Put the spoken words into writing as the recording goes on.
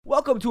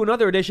Welcome to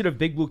another edition of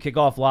Big Blue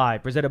Kickoff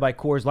Live, presented by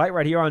Coors Light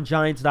right here on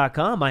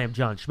Giants.com. I am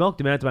John Schmelk.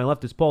 The man to my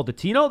left is Paul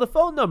Dottino. The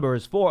phone number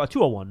is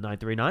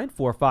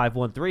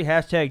 201-939-4513.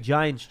 Hashtag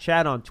Giants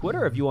Chat on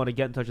Twitter. If you want to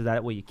get in touch with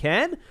that way, you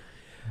can.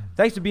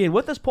 Thanks for being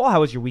with us, Paul. How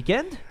was your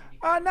weekend?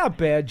 Not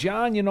bad,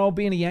 John. You know,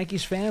 being a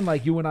Yankees fan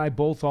like you and I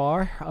both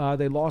are,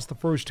 they lost the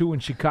first two in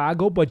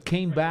Chicago, but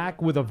came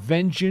back with a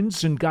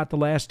vengeance and got the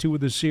last two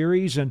of the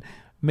series and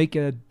make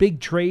a big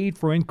trade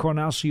for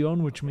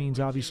Encarnacion, which means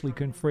obviously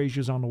Clint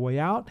Frazier's on the way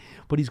out,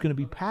 but he's going to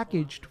be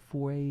packaged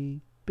for a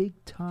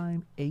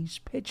big-time ace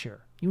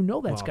pitcher. You know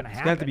that's going to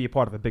happen. It's got to be a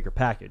part of a bigger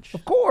package.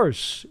 Of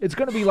course. It's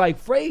going to be like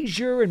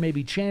Frazier and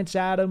maybe Chance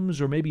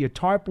Adams or maybe a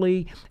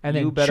Tarpley. And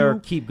then you better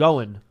keep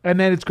going. And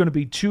then it's going to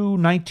be two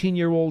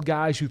 19-year-old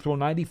guys who throw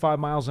 95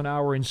 miles an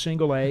hour in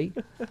single A,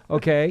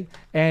 okay?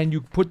 And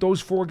you put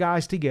those four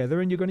guys together,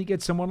 and you're going to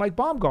get someone like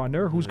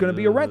Baumgartner, who's going to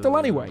be a rental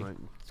anyway.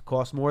 It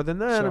costs more than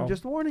that. So, I'm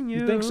just warning you.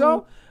 You think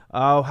so?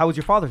 How was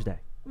your Father's Day?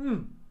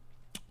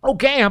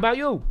 Okay, how about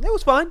you? It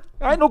was fine.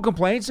 I had no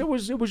complaints. It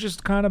was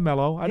just kind of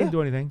mellow. I didn't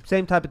do anything.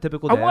 Same type of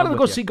typical day. I wanted to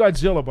go see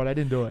Godzilla, but I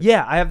didn't do it.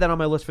 Yeah, I have that on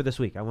my list for this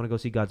week. I want to go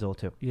see Godzilla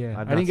too. Yeah,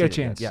 I didn't get a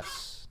chance.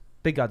 Yes.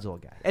 Big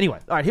Godzilla guy. Anyway,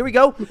 all right, here we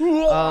go.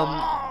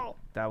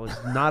 That was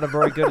not a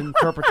very good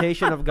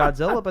interpretation of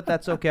Godzilla, but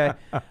that's okay.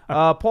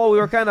 Paul, we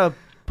were kind of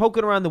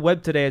poking around the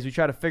web today as we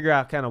try to figure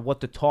out kind of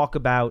what to talk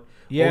about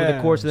over the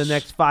course of the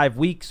next 5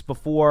 weeks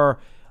before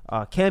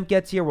camp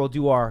gets here. We'll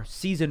do our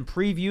season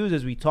previews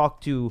as we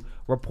talk to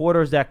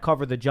reporters that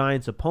cover the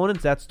Giants'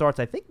 opponents. That starts,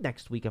 I think,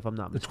 next week, if I'm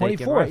not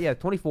mistaken. 24th. Right? Yeah,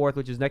 24th,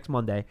 which is next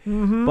Monday.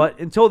 But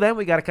until then,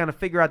 we got to kind of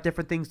figure out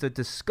different things to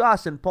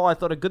discuss. And, Paul, I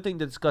thought a good thing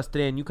to discuss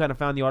today, and you kind of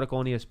found the article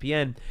on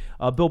ESPN,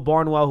 Bill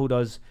Barnwell, who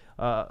does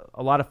a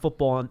lot of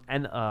football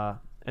and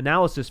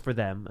analysis for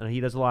them, and he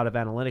does a lot of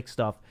analytic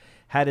stuff,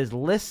 had his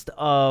list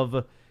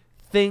of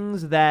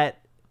things that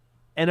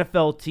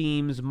NFL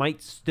teams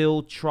might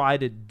still try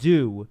to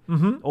do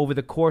over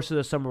the course of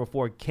the summer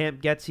before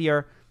camp gets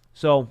here.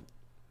 So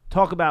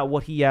talk about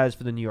what he has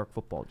for the New York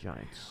Football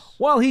Giants.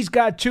 Well, he's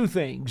got two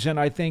things, and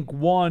I think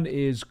one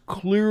is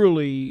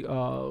clearly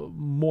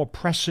more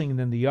pressing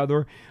than the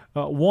other.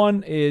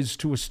 One is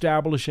to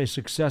establish a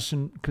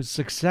succession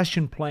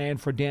plan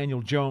for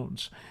Daniel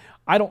Jones.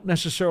 I don't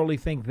necessarily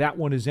think that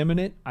one is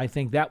imminent. I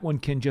think that one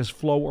can just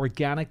flow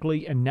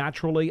organically and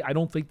naturally. I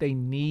don't think they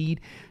need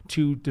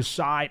to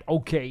decide,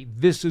 okay,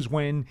 this is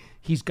when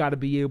he's got to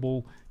be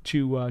able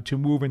to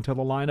move into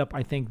the lineup.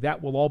 I think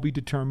that will all be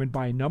determined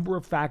by a number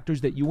of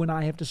factors that you and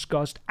I have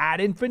discussed ad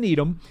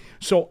infinitum.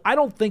 So I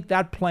don't think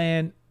that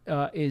plan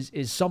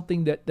is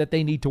something that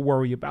they need to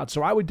worry about.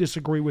 So I would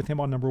disagree with him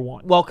on number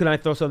one. Well, can I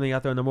throw something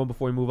out there on number one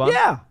before we move on?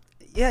 Yeah.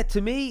 Yeah, to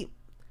me,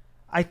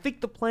 I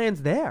think the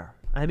plan's there.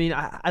 I mean,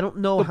 I don't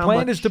know how much.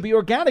 The plan is to be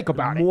organic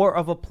about it. More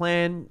of a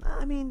plan.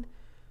 I mean,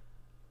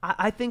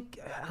 I think,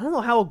 I don't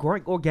know how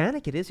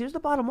organic it is. Here's the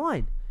bottom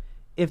line.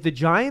 If the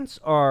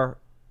Giants are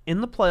in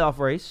the playoff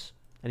race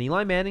and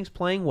Eli Manning's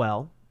playing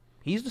well,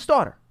 he's the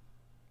starter.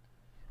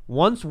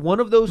 Once one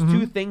of those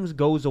two things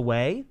goes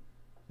away,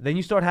 then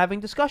you start having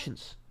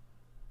discussions.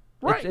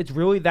 Right. It's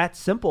really that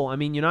simple. I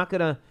mean, you're not going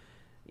to,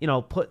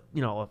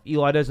 if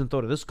Eli doesn't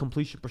throw to this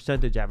completion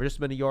percentage, average this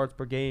many yards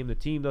per game, the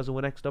team doesn't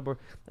win X number.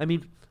 I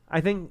mean, I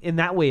think in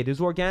that way it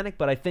is organic,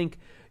 but I think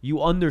you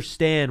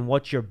understand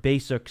what your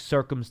basic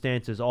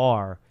circumstances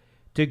are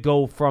to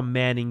go from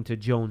Manning to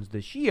Jones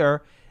this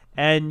year,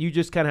 and you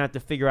just kind of have to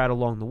figure out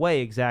along the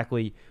way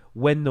exactly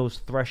when those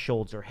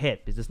thresholds are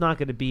hit, because it's not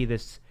going to be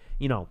this,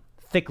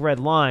 thick red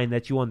line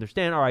that you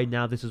understand, all right,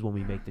 now this is when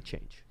we make the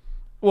change.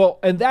 Well,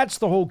 and that's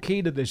the whole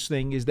key to this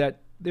thing, is that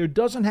there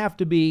doesn't have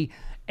to be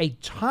a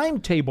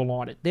timetable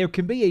on it. There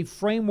can be a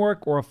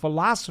framework or a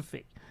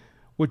philosophy,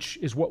 which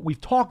is what we've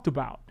talked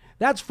about.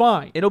 That's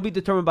fine. It'll be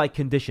determined by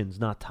conditions,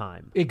 not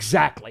time.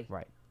 Exactly.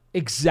 Right.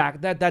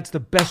 Exactly. That's the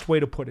best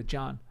way to put it,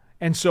 John.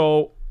 And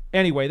so,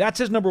 anyway, that's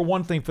his number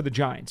one thing for the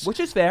Giants.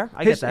 Which is fair.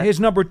 I get that. His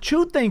number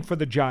two thing for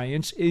the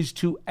Giants is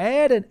to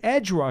add an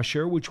edge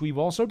rusher, which we've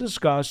also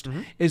discussed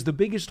is the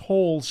biggest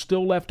hole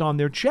still left on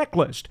their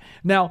checklist.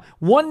 Now,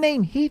 one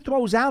name he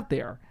throws out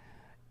there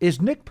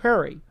is Nick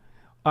Perry,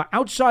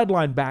 outside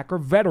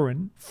linebacker,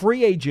 veteran,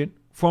 free agent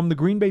from the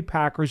Green Bay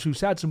Packers,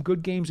 who's had some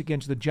good games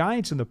against the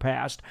Giants in the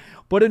past,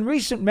 but in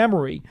recent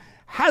memory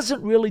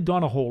hasn't really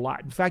done a whole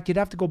lot. In fact, you'd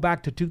have to go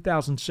back to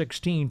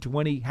 2016 to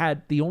when he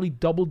had the only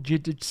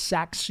double-digit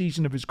sack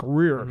season of his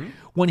career,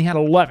 when he had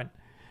 11.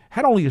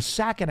 Had only a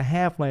sack and a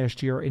half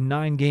last year in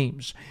 9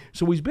 games.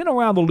 So he's been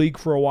around the league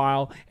for a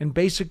while, and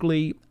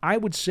basically, I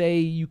would say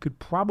you could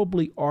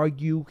probably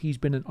argue he's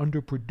been an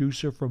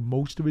underproducer for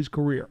most of his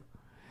career.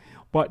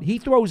 But he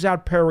throws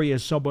out Perry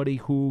as somebody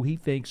who he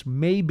thinks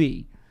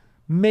maybe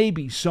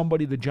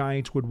somebody the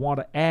Giants would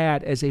want to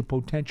add as a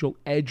potential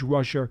edge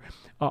rusher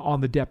on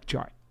the depth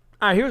chart.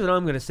 All right, here's what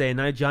I'm going to say, and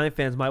now Giant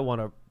fans might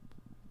want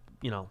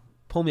to,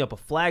 pull me up a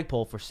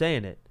flagpole for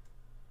saying it.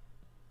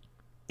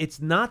 It's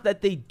not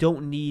that they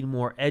don't need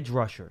more edge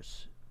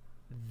rushers.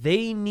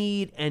 They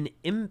need an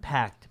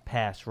impact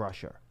pass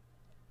rusher.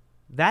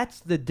 That's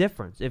the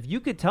difference. If you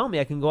could tell me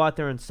I can go out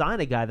there and sign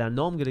a guy that I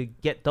know I'm going to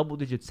get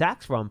double-digit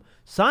sacks from,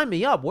 sign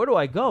me up. Where do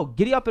I go?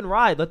 Giddy up and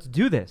ride. Let's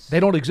do this. They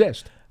don't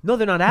exist. No,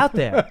 they're not out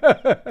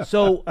there.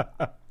 So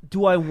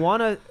do I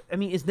want to – I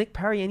mean, is Nick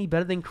Perry any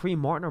better than Kareem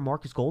Martin or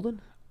Marcus Golden?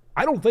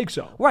 I don't think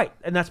so. Right,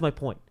 and that's my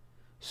point.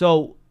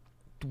 So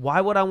why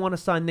would I want to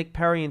sign Nick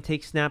Perry and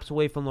take snaps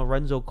away from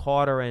Lorenzo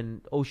Carter and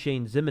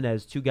O'Shane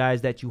Zimenez, two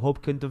guys that you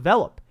hope can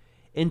develop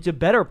into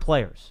better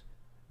players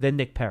than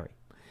Nick Perry?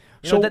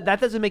 So that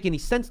doesn't make any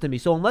sense to me.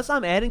 So unless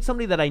I'm adding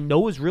somebody that I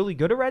know is really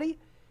good already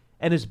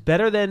and is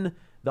better than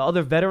the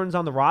other veterans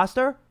on the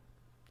roster,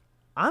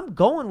 I'm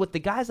going with the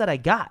guys that I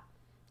got.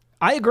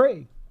 I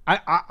agree.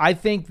 I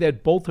think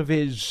that both of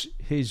his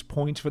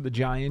points for the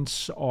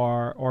Giants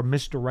are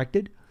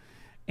misdirected,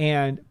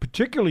 and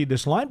particularly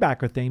this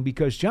linebacker thing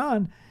because,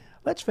 John,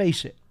 let's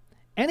face it,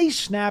 any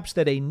snaps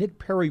that a Nick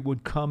Perry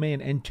would come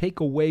in and take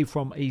away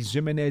from a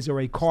Zimenez or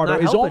a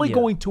Carter is only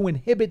going to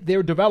inhibit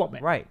their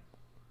development. Right.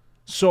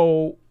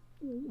 So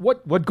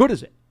what good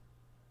is it?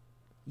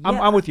 Yeah,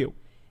 I'm with you.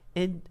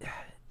 And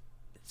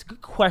it's a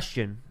good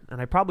question, and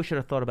I probably should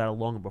have thought about it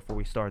longer before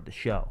we started the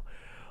show.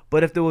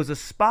 But if there was a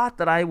spot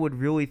that I would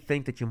really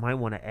think that you might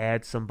want to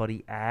add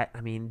somebody at,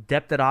 I mean,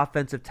 depth at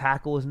offensive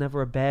tackle is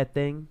never a bad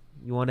thing.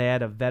 You want to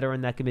add a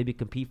veteran that can maybe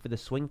compete for the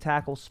swing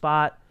tackle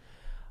spot.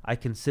 I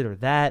consider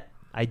that.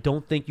 I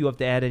don't think you have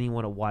to add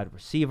anyone at wide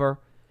receiver.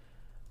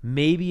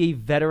 Maybe a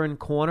veteran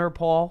corner,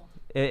 Paul,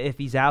 if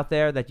he's out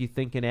there that you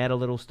think can add a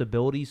little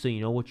stability so you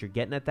know what you're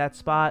getting at that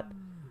spot.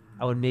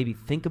 I would maybe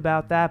think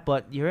about that,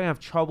 but you're going to have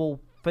trouble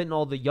fitting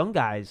all the young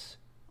guys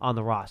on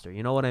the roster.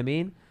 You know what I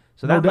mean?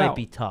 So that might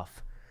be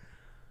tough.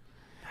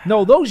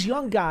 No, those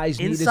young guys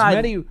need as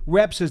many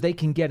reps as they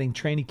can get in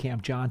training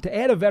camp, John. To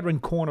add a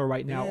veteran corner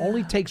right now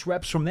only takes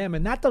reps from them,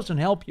 and that doesn't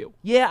help you.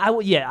 Yeah,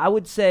 I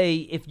would say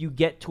if you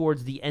get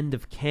towards the end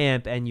of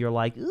camp and you're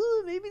like,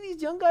 ooh, maybe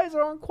these young guys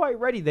aren't quite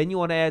ready, then you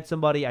want to add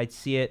somebody. I'd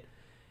see it.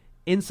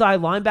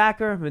 Inside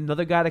linebacker,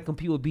 another guy to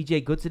compete with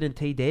B.J. Goodson and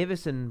Tay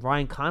Davis and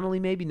Ryan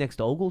Connolly maybe next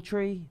to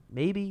Ogletree,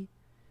 maybe.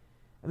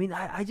 I mean,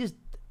 I just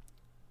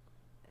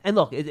 – and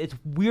look, it's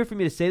weird for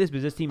me to say this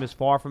because this team is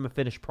far from a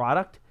finished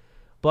product,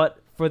 but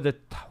for the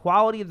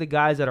quality of the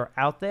guys that are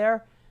out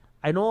there,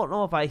 I don't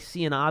know if I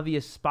see an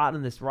obvious spot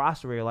in this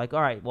roster where you're like,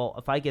 all right, well,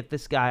 if I get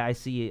this guy, I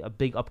see a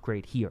big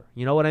upgrade here.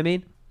 You know what I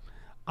mean?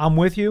 I'm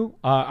with you.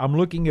 I'm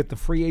looking at the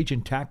free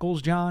agent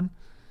tackles, John.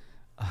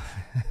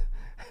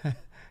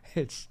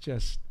 It's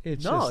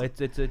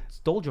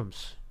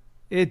doldrums.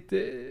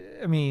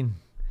 I mean,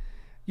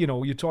 you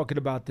know, you're talking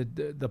about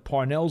the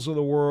Parnells of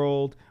the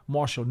world,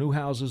 Marshall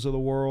Newhouses of the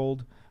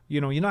world.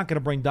 You know, you're not going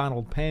to bring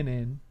Donald Penn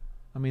in.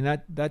 I mean,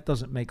 that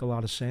doesn't make a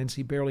lot of sense.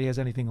 He barely has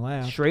anything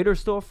left. Schrader's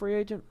still a free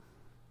agent?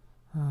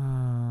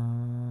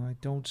 I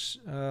don't.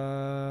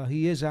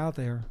 He is out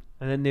there.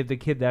 And then they have the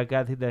kid, that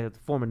guy, the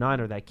former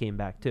Niner that came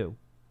back too.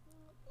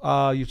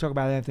 You're talking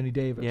about Anthony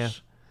Davis. Yeah.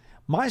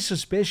 My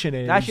suspicion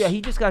is... Actually,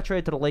 he just got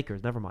traded to the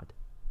Lakers. Never mind.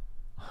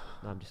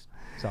 No, I'm just...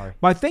 Sorry.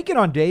 My thinking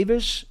on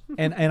Davis,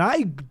 and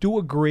I do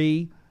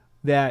agree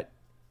that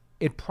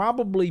it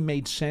probably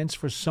made sense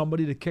for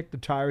somebody to kick the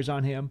tires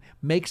on him,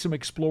 make some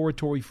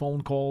exploratory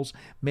phone calls,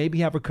 maybe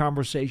have a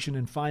conversation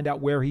and find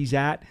out where he's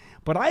at.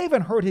 But I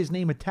haven't heard his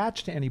name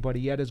attached to anybody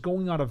yet as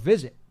going on a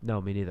visit.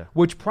 No, me neither.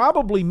 Which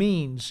probably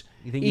means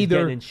you think he's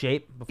getting in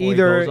shape before he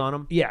goes on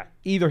him? Yeah.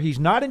 Either he's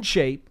not in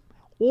shape,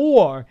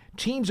 or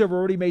teams have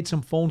already made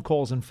some phone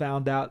calls and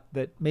found out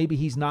that maybe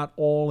he's not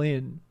all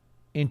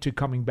into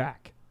coming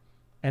back,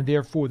 and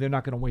therefore they're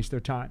not going to waste their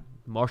time.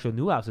 Marshall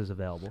Newhouse is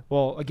available.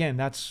 Well, again,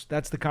 that's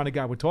the kind of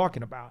guy we're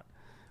talking about.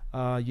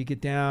 You get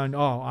down,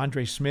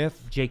 Andre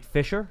Smith. Jake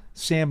Fisher.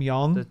 Sam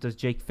Young. Does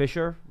Jake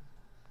Fisher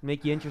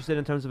make you interested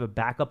in terms of a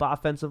backup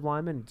offensive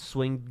lineman,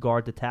 swing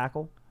guard to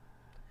tackle?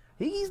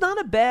 He's not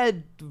a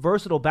bad,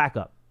 versatile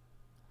backup.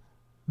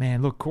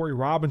 Man, look, Corey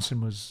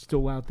Robinson was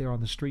still out there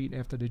on the street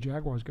after the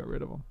Jaguars got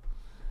rid of him.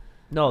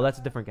 No, that's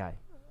a different guy.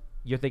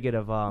 You're thinking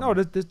of... No,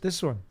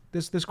 this one.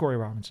 This Corey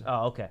Robinson.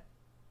 Oh, okay.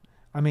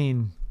 I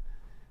mean,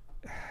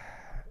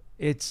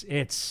 it's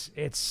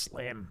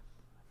slim.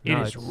 It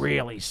is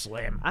really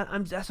slim.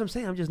 That's what I'm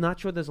saying. I'm just not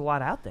sure there's a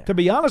lot out there. To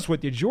be honest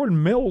with you,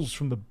 Jordan Mills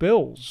from the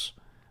Bills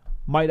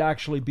might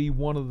actually be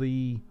one of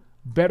the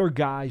better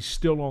guys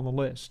still on the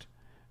list.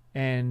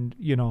 And,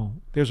 you know,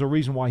 there's a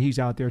reason why he's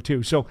out there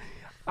too. So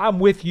I'm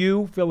with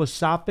you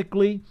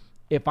philosophically.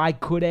 If I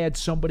could add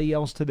somebody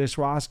else to this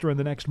roster in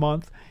the next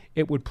month,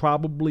 it would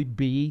probably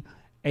be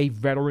a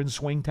veteran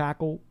swing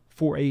tackle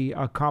for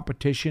a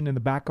competition in the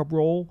backup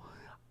role.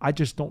 I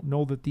just don't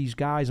know that these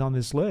guys on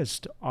this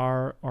list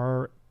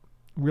are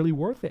really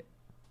worth it.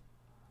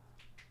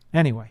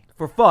 Anyway.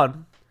 For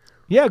fun.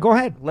 Yeah, go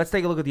ahead. Let's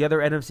take a look at the other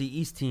NFC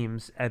East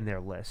teams and their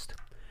list.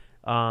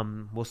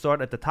 We'll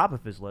start at the top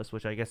of his list,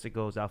 which I guess it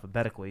goes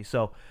alphabetically.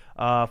 So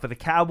for the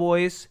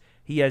Cowboys,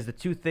 he has the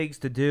two things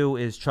to do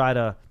is try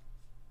to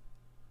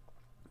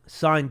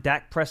sign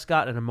Dak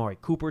Prescott and Amari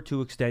Cooper,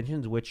 2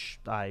 extensions, which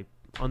I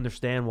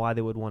understand why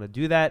they would want to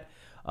do that.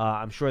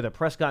 I'm sure that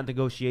Prescott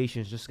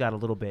negotiations just got a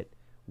little bit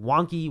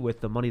wonky with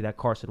the money that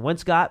Carson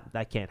Wentz got.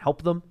 That can't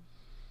help them.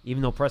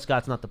 Even though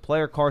Prescott's not the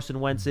player Carson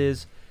Wentz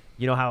is,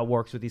 you know how it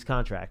works with these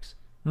contracts.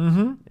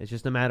 Mm-hmm. It's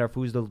just a matter of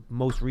who's the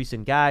most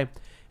recent guy.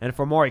 And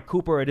for Amari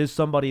Cooper, it is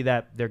somebody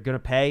that they're going to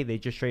pay. They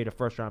just traded a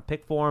first-round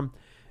pick for him.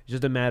 It's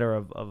just a matter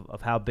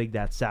of how big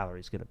that salary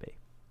is going to be.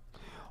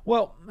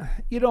 Well,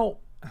 you know.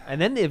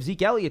 And then they have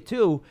Zeke Elliott,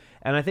 too.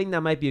 And I think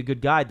that might be a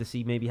good guide to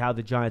see maybe how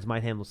the Giants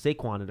might handle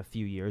Saquon in a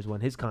few years when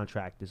his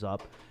contract is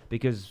up.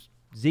 Because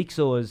Zeke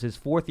still is his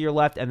 4th year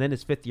left and then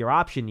his 5th-year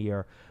option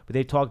year. But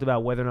they talked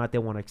about whether or not they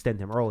want to extend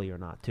him early or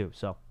not, too.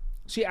 So,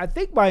 see, I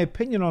think my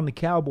opinion on the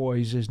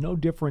Cowboys is no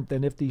different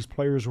than if these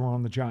players were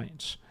on the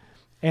Giants.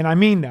 And I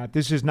mean that.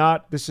 This is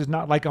not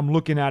like I'm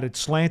looking at it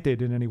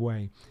slanted in any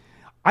way.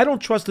 I don't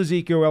trust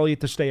Ezekiel Elliott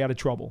to stay out of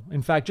trouble.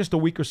 In fact, just a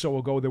week or so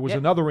ago, there was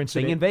another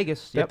incident in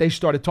Vegas that they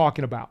started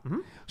talking about. Mm-hmm.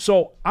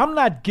 So I'm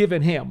not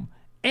giving him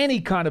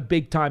any kind of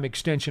big-time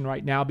extension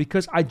right now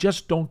because I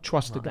just don't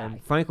trust the guy.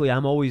 And frankly,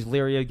 I'm always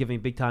leery of giving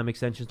big-time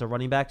extensions to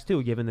running backs,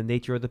 too, given the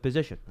nature of the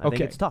position. I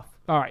think it's tough.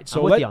 All right,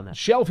 so let's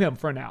shelve him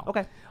for now.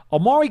 Okay.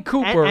 Amari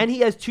Cooper. And he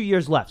has 2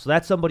 years left, so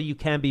that's somebody you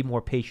can be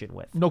more patient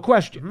with. No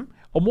question.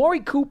 Mm-hmm. Amari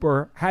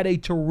Cooper had a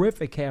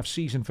terrific half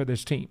season for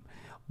this team.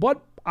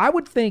 But I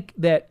would think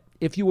that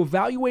if you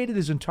evaluated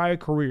his entire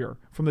career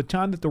from the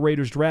time that the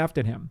Raiders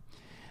drafted him,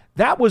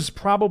 that was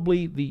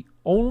probably the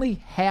only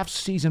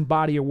half-season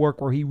body of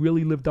work where he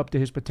really lived up to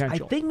his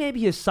potential. I think maybe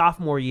his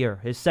sophomore year,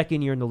 his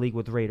 2nd year in the league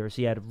with the Raiders,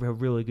 he had a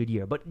really good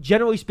year. But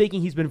generally speaking,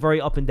 he's been very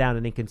up and down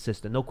and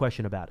inconsistent. No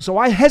question about it. So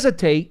I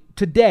hesitate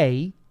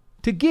today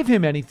to give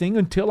him anything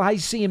until I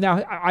see him.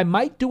 Now, I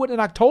might do it in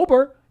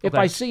October if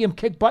I see him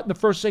kick butt in the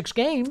first 6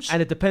 games.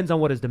 And it depends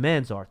on what his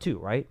demands are, too,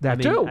 right? I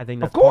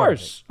think that's of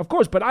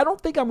course. But I don't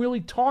think I'm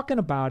really talking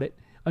about it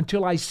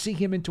until I see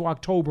him into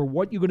October.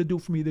 What you going to do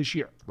for me this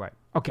year? Right.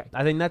 Okay.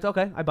 I think that's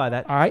okay. I buy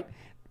that. All right.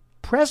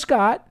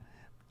 Prescott,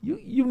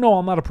 you know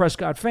I'm not a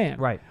Prescott fan.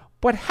 Right.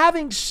 But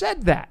having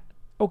said that,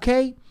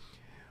 okay,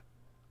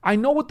 I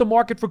know what the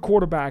market for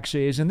quarterbacks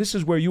is, and this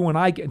is where you and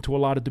I get into a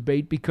lot of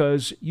debate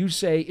because you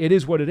say it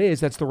is what it is.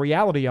 That's the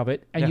reality of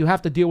it, and you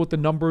have to deal with the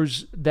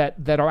numbers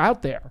that are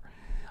out there.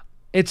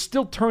 It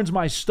still turns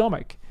my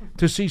stomach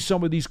to see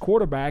some of these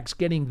quarterbacks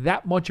getting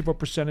that much of a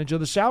percentage of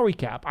the salary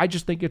cap. I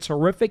just think it's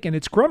horrific and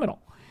it's criminal.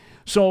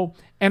 So,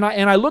 and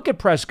I look at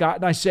Prescott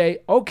and I say,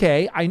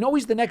 okay, I know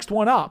he's the next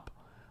one up,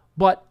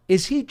 but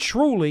is he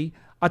truly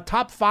a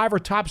top 5 or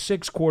top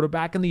 6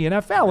 quarterback in the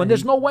NFL? And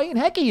there's no way in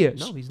heck he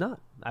is. No, he's not.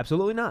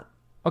 Absolutely not.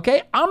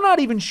 Okay, I'm not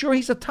even sure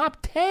he's a top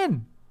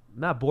 10.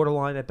 Not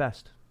borderline at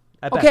best.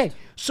 Okay,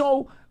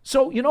 so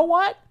you know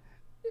what?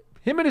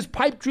 Him and his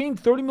pipe dream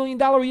 $30 million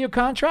a year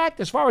contract,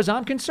 as far as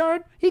I'm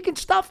concerned, he can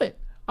stuff it.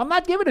 I'm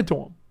not giving it to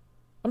him.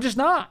 I'm just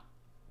not.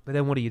 But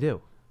then what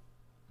do?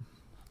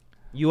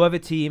 You have a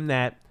team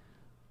that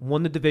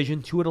won the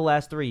division 2 of the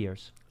last 3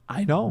 years.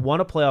 I know.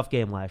 Won a playoff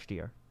game last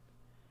year.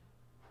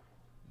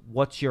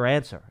 What's your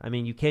answer? I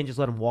mean, you can't just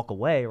let him walk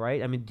away,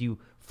 right? I mean, do you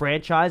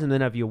franchise and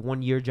then have your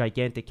 1 year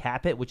gigantic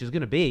cap hit, which is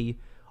going to be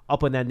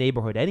up in that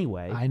neighborhood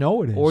anyway? I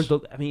know it is. Or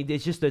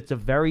it's a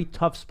very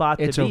tough spot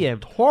to be in.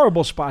 It's a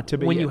horrible spot to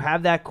be in. When you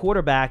have that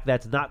quarterback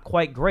that's not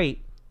quite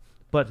great,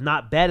 but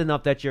not bad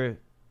enough that you're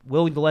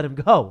willing to let him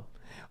go.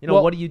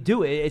 What do you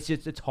do?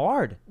 It's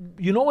hard.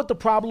 You know what the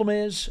problem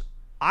is?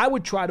 I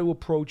would try to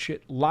approach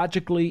it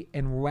logically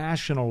and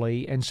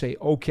rationally and say,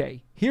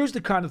 okay, here's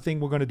the kind of thing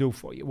we're going to do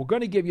for you. We're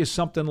going to give you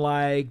something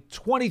like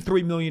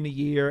 $23 million a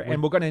year,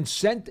 and we're going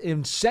to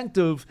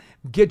incentive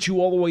get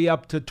you all the way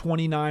up to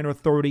 29 or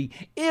 30.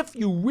 If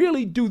you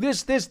really do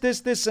this,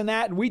 and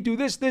that, and we do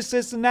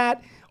this, and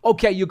that,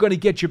 okay, you're going to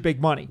get your big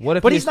money.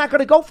 But he's not going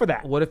to go for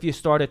that. What if you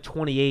start at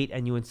 28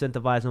 and you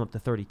incentivize him up to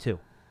 32?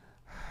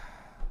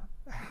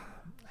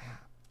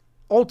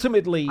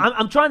 Ultimately,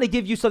 I'm trying to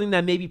give you something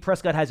that maybe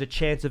Prescott has a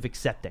chance of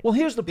accepting. Well,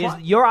 here's the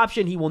problem. Your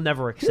option, he will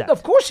never accept.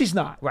 Of course, he's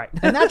not. Right,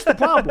 and that's the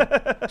problem.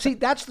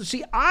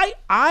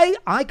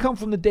 I come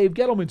from the Dave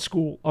Gettleman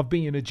school of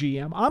being a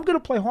GM. I'm going to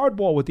play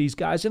hardball with these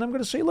guys, and I'm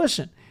going to say,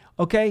 listen,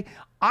 okay,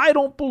 I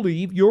don't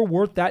believe you're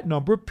worth that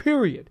number.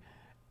 Period.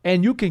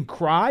 And you can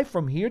cry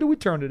from here to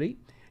eternity.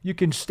 You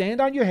can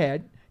stand on your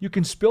head. You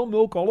can spill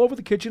milk all over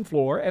the kitchen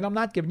floor, and I'm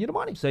not giving you the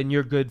money. So then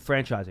you're good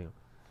franchising him.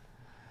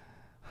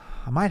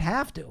 I might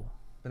have to.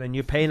 But then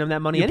you're paying him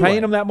that money You're anyway.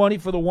 paying him that money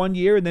for the 1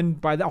 year, and then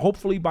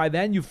hopefully by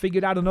then you've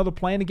figured out another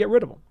plan to get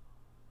rid of him.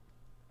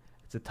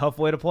 It's a tough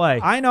way to play.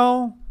 I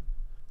know.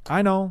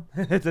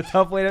 It's a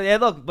tough way to. Yeah,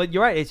 look, but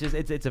you're right.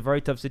 It's a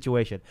very tough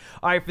situation.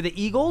 All right, for the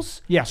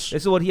Eagles. Yes.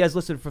 This is what he has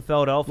listed for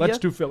Philadelphia. Let's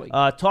do Philly.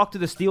 Talk to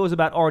the Steelers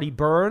about Artie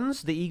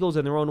Burns. The Eagles,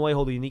 in their own way,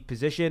 hold a unique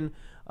position.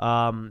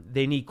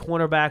 They need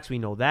cornerbacks. We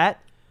know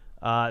that.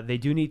 They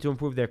do need to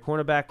improve their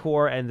cornerback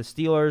core, and the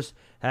Steelers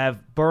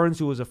have Burns,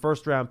 who was a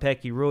first-round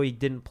pick. He really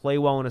didn't play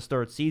well in his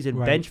 3rd season,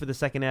 benched for the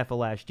second half of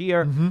last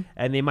year,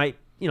 and they might,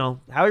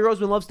 Howie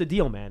Roseman loves to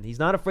deal, man. He's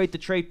not afraid to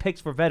trade picks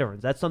for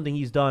veterans. That's something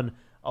he's done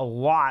a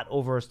lot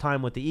over his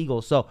time with the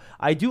Eagles. So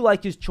I do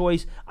like his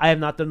choice. I have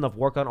not done enough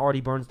work on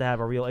Artie Burns to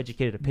have a real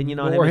educated opinion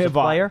on him as a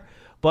player,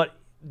 but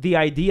the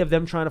idea of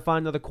them trying to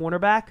find another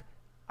cornerback,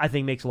 I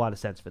think makes a lot of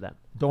sense for them.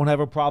 Don't have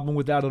a problem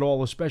with that at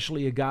all,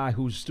 especially a guy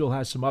who still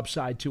has some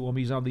upside to him.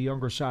 He's on the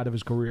younger side of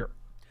his career.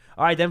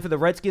 All right, then for the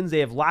Redskins, they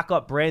have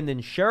lockup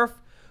Brandon Scherf,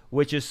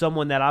 which is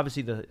someone that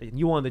obviously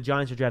you wanted the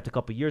Giants to draft a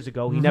couple years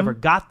ago. He never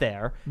got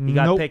there. He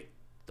got picked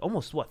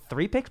almost,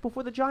 3 picks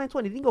before the Giants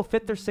went? He didn't go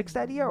 5th or 6th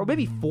that year? Or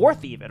maybe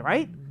 4th even,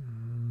 right?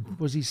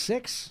 Was he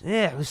 6?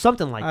 Yeah, it was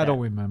something like that. I don't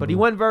remember. But he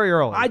went very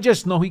early. I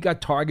just know he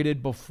got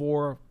targeted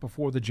before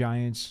the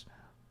Giants.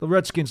 The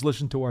Redskins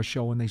listened to our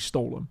show and they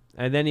stole him.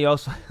 And then he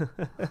also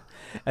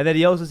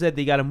said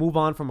they got to move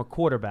on from a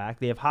quarterback.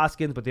 They have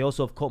Hoskins, but they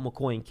also have Colt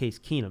McCoy and Case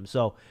Keenum.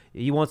 So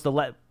he wants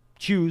to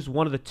choose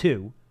one of the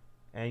two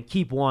and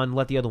keep one,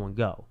 let the other one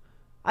go.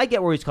 I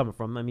get where he's coming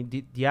from. I mean,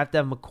 do you have to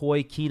have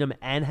McCoy, Keenum,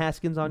 and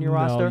Haskins on your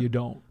roster? No, you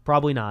don't.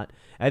 Probably not.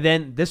 And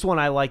then this one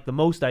I like the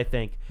most, I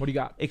think. What do you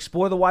got?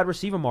 Explore the wide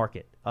receiver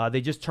market. They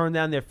just turned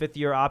down their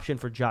 5th-year option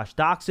for Josh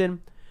Doxson.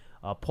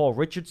 Paul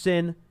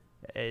Richardson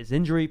is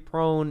injury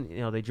prone.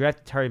 They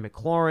drafted Terry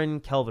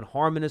McLaurin. Kelvin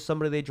Harmon is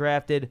somebody they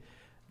drafted.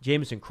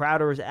 Jamison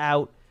Crowder is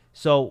out.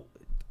 So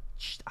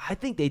I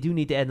think they do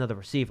need to add another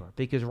receiver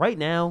because right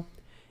now,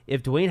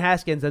 if Dwayne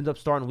Haskins ends up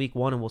starting week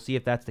 1, and we'll see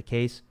if that's the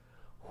case,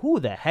 who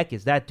the heck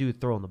is that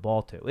dude throwing the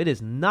ball to? It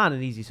is not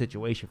an easy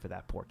situation for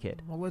that poor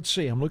kid. Well, let's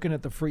see. I'm looking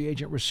at the free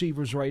agent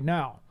receivers right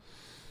now.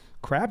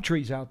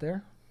 Crabtree's out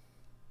there.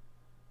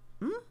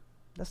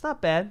 That's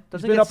not bad.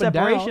 Doesn't been get up and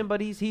separation, down.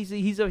 but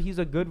he's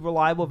a good,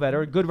 reliable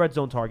veteran, good red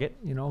zone target.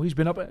 He's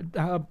been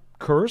up.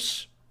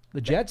 Curse.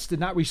 The Jets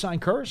did not re-sign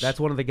Curse. That's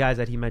one of the guys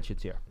that he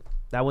mentions here.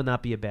 That would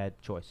not be a bad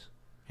choice.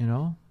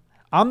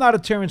 I'm not a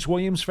Terrence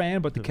Williams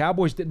fan, but the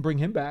Cowboys didn't bring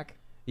him back.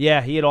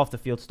 Yeah, he had off the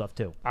field stuff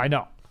too. I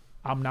know.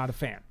 I'm not a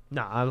fan.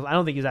 No, I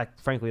don't think he's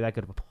frankly that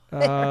good of a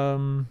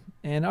player.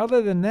 And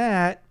other than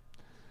that,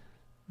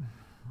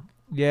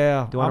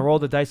 yeah. Do you want to roll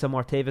the dice on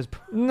Martavis?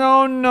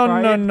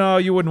 No.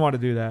 You wouldn't want to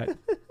do that.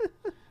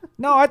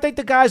 No, I think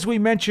the guys we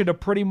mentioned are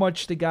pretty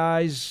much the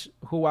guys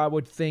who I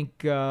would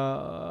think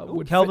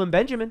would Kelvin fit.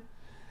 Benjamin.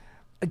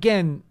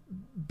 Again,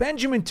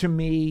 Benjamin to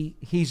me,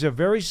 he's a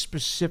very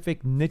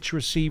specific niche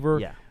receiver.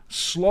 Yeah.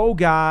 Slow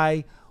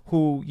guy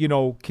who,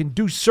 can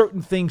do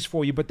certain things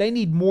for you, but they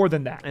need more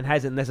than that. And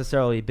hasn't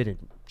necessarily been in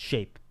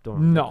shape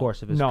during the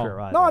course of his career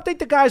either. No, I think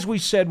the guys we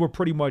said were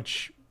pretty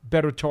much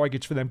better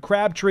targets for them.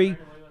 Crabtree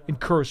and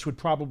Curse would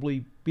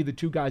probably be the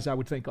two guys I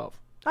would think of.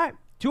 All right.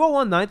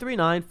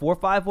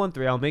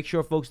 201-939-4513. I'll make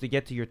sure, folks, to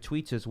get to your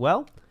tweets as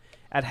well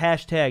at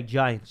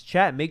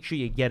 #GiantsChat. Make sure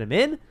you get them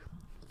in.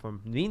 For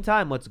the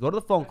meantime, let's go to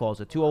the phone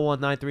calls at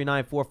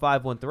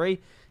 201-939-4513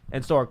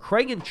 and start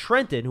Craig and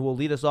Trenton, who will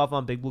lead us off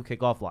on Big Blue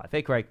Kickoff Live.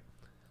 Hey, Craig.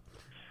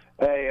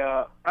 Hey,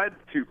 I had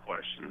 2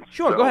 questions.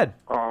 Sure, go ahead.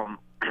 I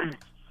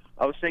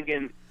was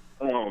thinking,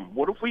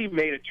 what if we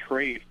made a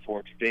trade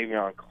for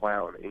Jadeveon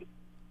Clowney?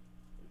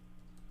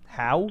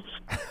 How?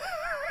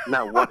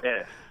 Now, what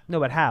if? No,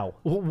 but how?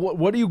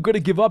 What are you going to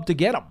give up to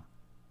get him?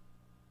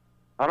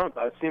 I don't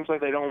know. It seems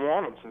like they don't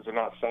want him since they're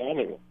not signing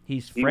him.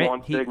 He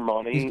wants big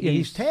money.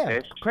 He's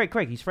tagged.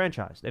 Craig, he's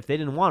franchised. If they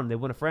didn't want him, they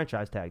wouldn't have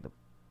franchise tagged him.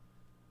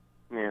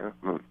 Yeah.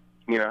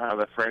 You know how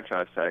the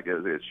franchise tag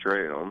is. It's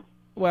trade him.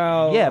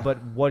 Well, yeah,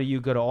 but what are you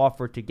going to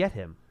offer to get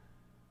him?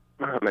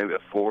 Maybe a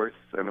 4th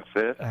and a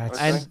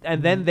 5th.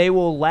 And then they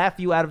will laugh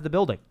you out of the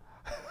building.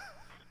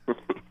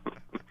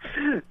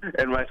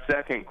 And my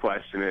second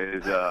question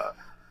is,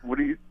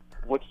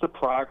 what's the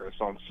progress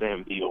on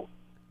Sam Beal?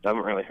 I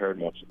haven't really heard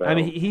much about him.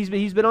 I mean,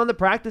 he's been on the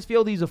practice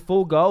field. He's a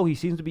full go. He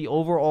seems to be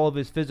over all of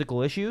his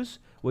physical issues,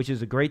 which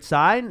is a great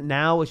sign.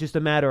 Now it's just a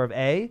matter of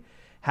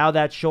how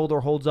that shoulder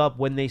holds up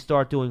when they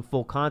start doing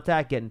full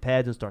contact, getting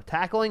pads and start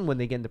tackling when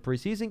they get into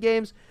preseason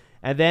games,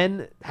 and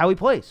then how he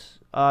plays.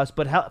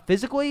 But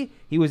physically,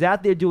 he was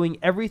out there doing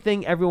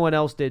everything everyone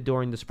else did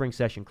during the spring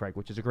session, Craig,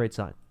 which is a great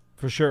sign.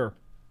 For sure.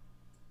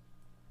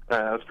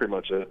 That's pretty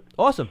much it.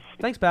 Awesome.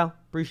 Thanks, pal.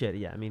 Appreciate it.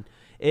 Yeah, I mean,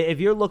 if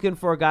you're looking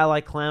for a guy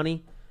like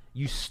Clowney,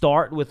 you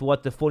start with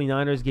what the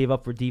 49ers gave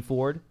up for D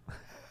Ford,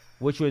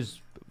 which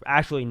was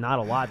actually not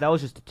a lot. That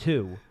was just a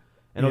 2,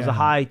 and it was a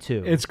high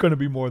 2. It's going to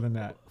be more than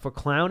that. For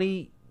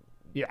Clowney,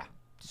 yeah,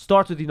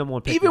 starts with the number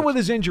 1 pick. Even with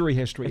his injury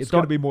history, it's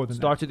going to be more than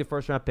that. Starts with the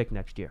first-round pick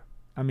next year.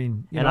 I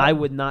mean, I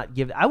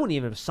wouldn't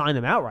even sign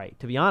him outright,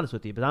 to be honest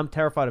with you, but I'm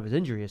terrified of his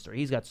injury history.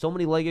 He's got so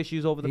many leg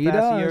issues over the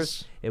past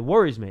years. It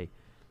worries me.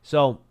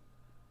 So,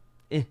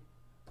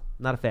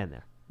 not a fan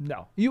there.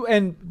 No.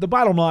 And the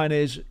bottom line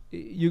is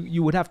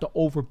you would have to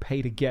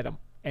overpay to get him,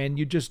 and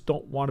you just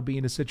don't want to be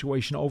in a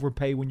situation to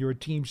overpay when you're a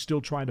team still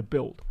trying to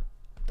build.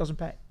 It doesn't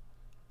pay.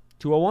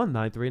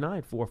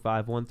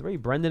 201-939-4513.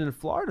 Brendan in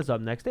Florida's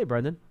up next. Hey,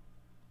 Brendan.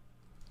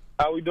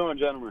 How we doing,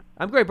 gentlemen?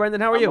 I'm great,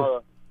 Brendan. How are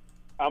you?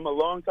 I'm a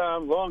long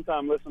time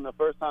listener,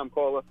 first time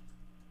caller.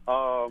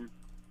 John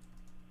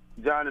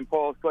and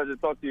Paul, it's a pleasure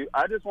to talk to you.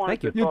 I just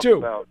wanted to talk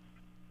about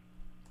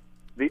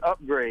the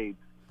upgrades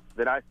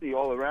that I see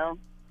all around.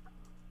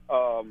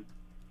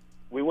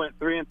 We went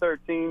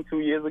 3-13 2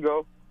 years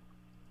ago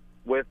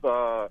with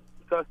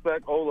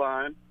suspect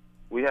O-line.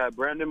 We had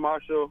Brandon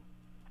Marshall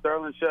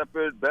Sterling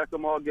Shepard,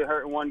 Beckham all get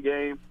hurt in one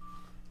game.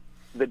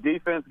 The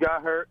defense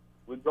got hurt.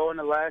 We go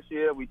into last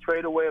year. We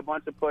trade away a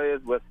bunch of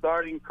players. We're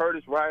starting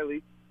Curtis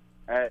Riley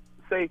at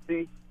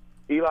safety.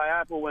 Eli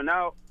Apple went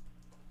out.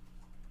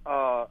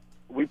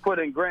 We put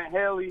in Grant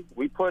Haley.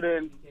 We put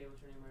in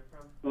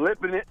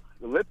Lippett.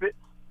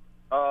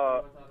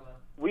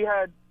 We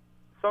had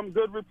some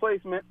good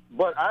replacement,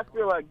 but I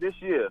feel like this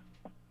year,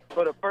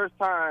 for the first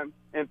time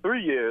in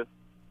 3 years,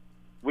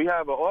 we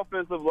have an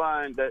offensive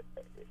line that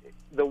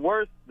the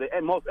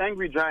most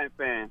angry Giant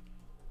fan,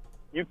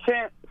 you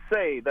can't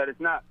say that it's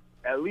not,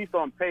 at least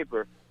on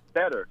paper,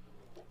 better.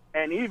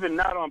 And even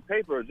not on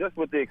paper, just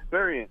with the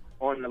experience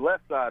on the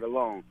left side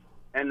alone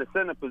and the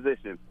center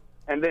position.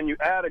 And then you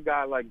add a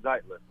guy like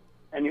Zeitler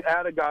and you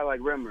add a guy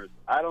like Remmers.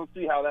 I don't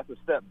see how that's a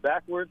step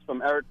backwards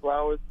from Eric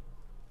Flowers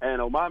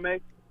and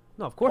Omameh.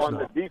 No, of course not. On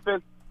the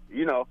defense,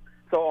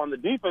 so on the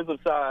defensive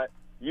side,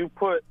 you'd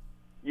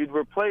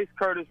replace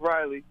Curtis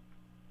Riley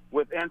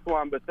with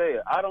Antoine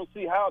Bethea. I don't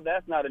see how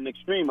that's not an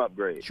extreme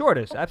upgrade. Sure it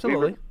is,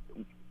 absolutely.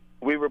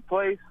 We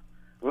replace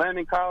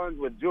Landon Collins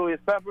with Julius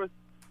Peppers.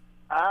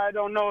 I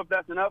don't know if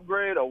that's an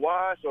upgrade, a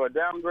wash, or a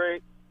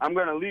downgrade. I'm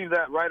going to leave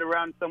that right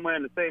around somewhere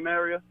in the same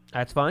area.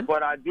 That's fine.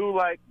 But I do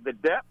like the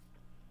depth.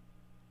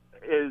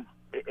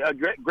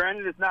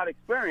 Granted, it's not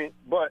experience,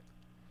 but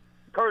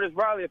Curtis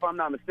Riley, if I'm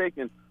not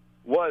mistaken,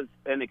 was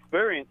an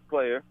experienced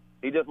player.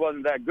 He just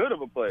wasn't that good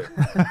of a player.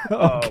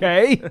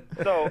 Okay.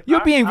 So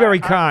you're being very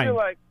kind. I feel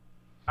like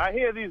I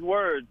hear these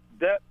words,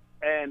 depth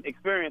and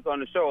experience, on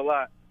the show a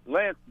lot.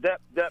 Lance,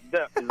 depth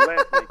is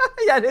Lance.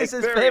 Yeah, this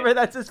is his favorite.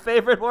 That's his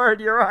favorite word.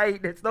 You're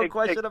right. It's no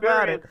question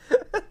about it.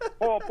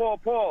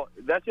 Paul,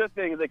 that's your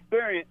thing, is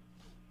experience.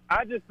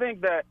 I just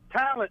think that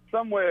talent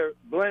somewhere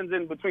blends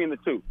in between the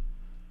two.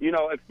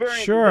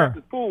 Experience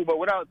is cool, but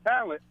without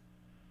talent,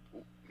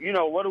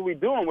 what are we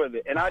doing with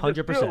it? And I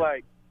just 100%. feel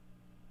like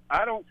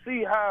I don't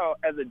see how,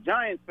 as a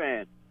Giants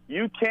fan,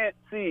 you can't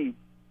see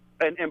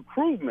an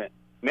improvement.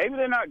 Maybe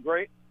they're not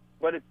great,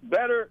 but it's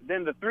better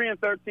than the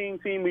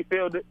 3-13 team we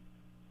fielded,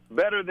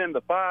 better than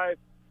the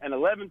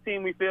 5-11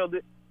 team we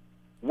fielded.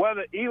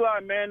 Whether Eli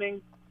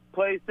Manning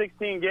plays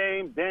 16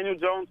 games, Daniel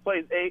Jones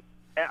plays 8,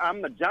 and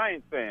I'm a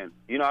Giants fan.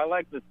 I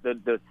like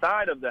the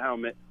side of the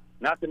helmet,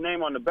 not the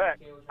name on the back.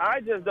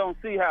 I just don't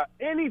see how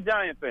any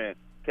Giant fan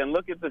can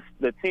look at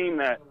the team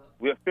that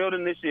we're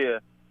fielding this year,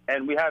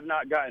 and we have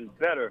not gotten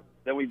better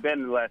than we've been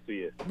in the last 2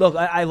 years. Look,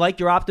 I like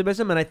your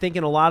optimism, and I think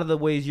in a lot of the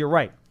ways you're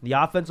right. The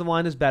offensive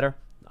line is better.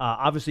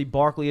 Obviously,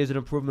 Barkley is an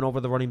improvement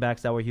over the running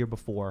backs that were here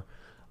before.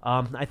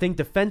 I think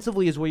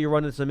defensively is where you're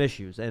running some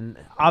issues. And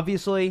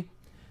obviously,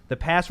 the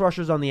pass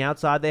rushers on the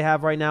outside they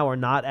have right now are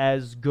not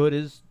as good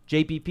as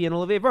JPP and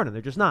Olivier Vernon.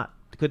 They're just not.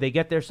 Could they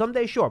get there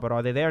someday? Sure. But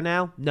are they there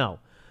now? No.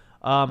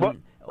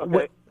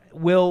 Okay.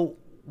 Will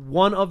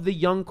one of the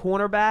young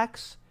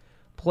cornerbacks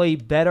play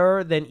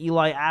better than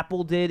Eli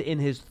Apple did in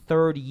his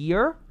third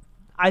year?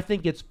 I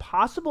think it's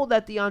possible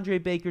that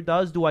DeAndre Baker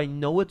does. Do I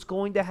know it's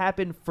going to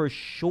happen for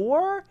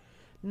sure?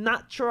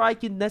 Not sure I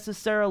can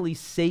necessarily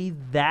say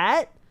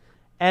that.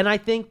 And I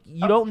think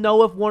you don't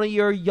know if one of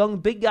your young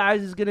big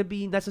guys is going to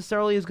be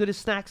necessarily as good as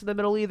Snacks in the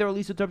middle either, at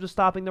least in terms of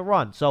stopping the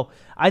run. So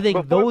I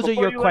think those are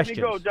your questions.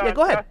 Go, John, yeah,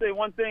 go ahead. Can I say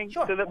one thing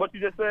to what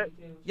you just said?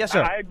 Yes,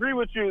 sir. I agree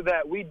with you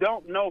that we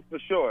don't know for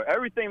sure.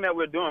 Everything that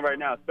we're doing right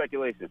now is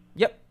speculation.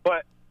 Yep.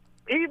 But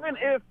even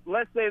if,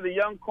 let's say, the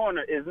young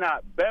corner is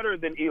not better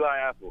than Eli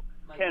Apple,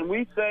 can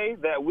we say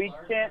that we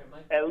can't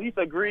at least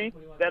agree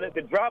that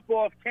the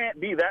drop-off can't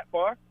be that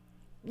far?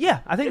 Yeah,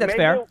 I think that's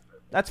fair.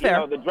 That's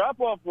fair. The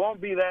drop-off won't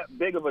be that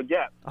big of a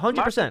gap. 100%.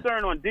 My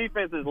concern on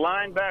defense is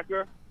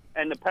linebacker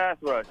and the pass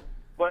rush.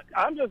 But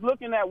I'm just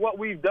looking at what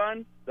we've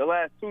done the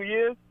last 2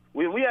 years.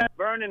 We had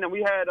Vernon and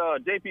we had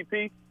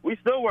JPP. We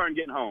still weren't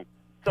getting home.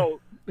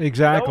 So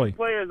exactly. Those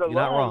players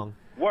alone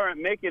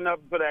weren't making up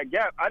for that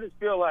gap. I just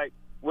feel like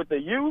with the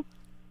youth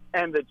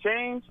and the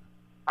change,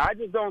 I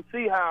just don't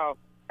see how,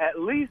 at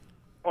least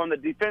on the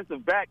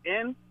defensive back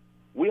end,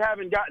 we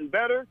haven't gotten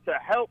better to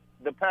help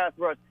the pass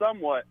rush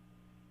somewhat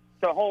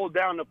to hold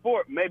down the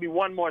fort, maybe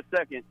one more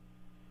second.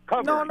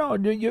 No,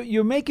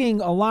 you're making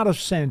a lot of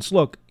sense.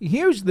 Look,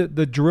 here's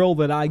the drill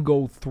that I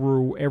go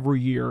through every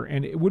year,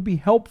 and it would be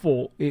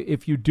helpful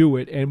if you do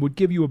it and would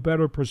give you a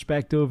better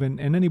perspective and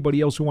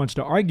anybody else who wants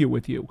to argue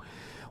with you.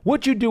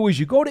 What you do is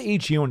you go to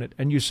each unit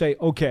and you say,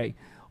 okay,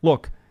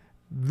 look,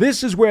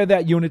 this is where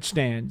that unit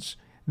stands.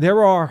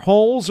 There are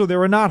holes or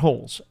there are not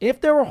holes.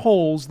 If there are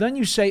holes, then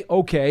you say,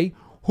 okay,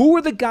 who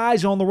are the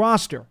guys on the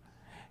roster?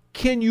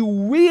 Can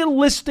you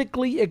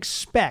realistically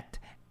expect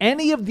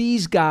any of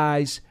these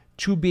guys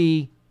to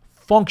be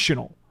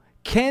functional?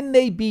 Can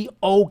they be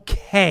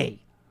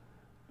okay?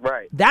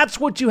 Right. That's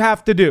what you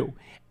have to do.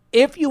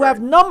 If you have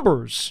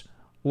numbers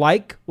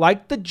like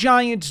the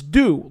Giants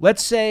do,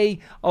 let's say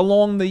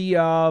along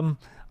the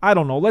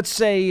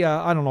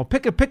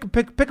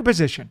pick a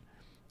position.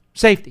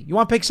 Safety. You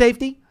want to pick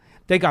safety?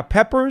 They got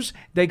Peppers,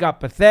 they got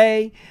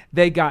Bethea,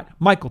 they got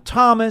Michael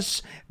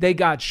Thomas, they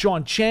got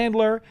Sean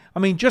Chandler. I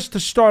mean, just to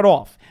start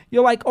off,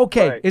 you're like,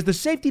 okay, Is the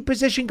safety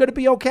position going to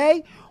be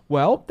okay?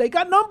 Well, they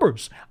got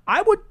numbers.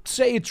 I would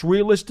say it's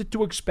realistic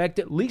to expect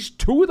at least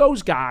 2 of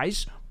those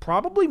guys,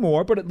 probably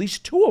more, but at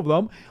least 2 of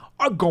them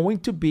are going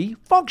to be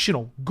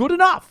functional, good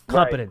enough.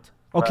 Competent.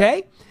 Okay?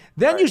 Right.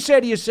 Then you say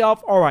to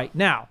yourself, all right,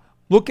 now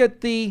look at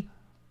the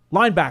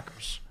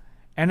linebackers.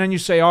 And then you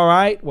say, all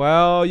right,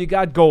 well, you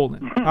got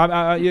Golden.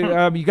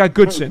 You got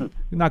Goodson.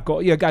 Not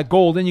Gold. You got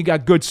Golden. You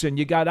got Goodson.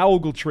 You got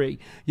Ogletree.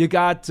 You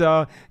got,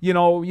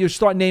 you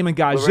start naming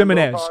guys.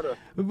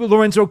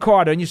 Lorenzo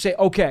Carter. And you say,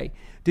 okay,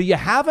 do you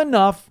have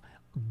enough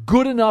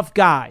good enough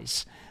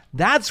guys?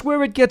 That's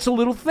where it gets a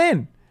little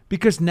thin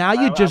because now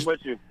you just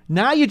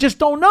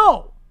don't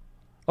know.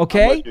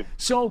 Okay?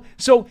 So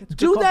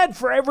do that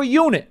for every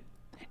unit.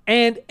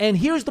 And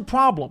here's the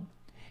problem.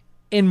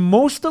 In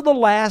most of the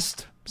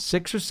last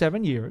 6 or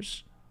 7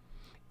 years,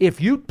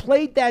 if you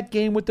played that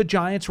game with the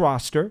Giants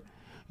roster,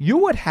 you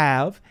would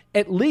have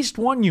at least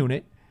one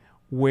unit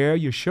where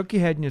you shook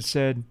your head and you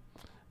said,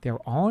 there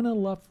aren't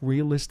enough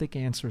realistic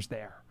answers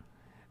there.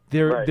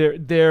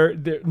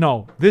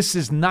 No, this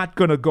is not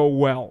going to go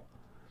well.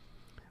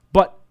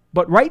 But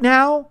right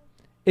now,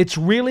 it's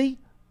really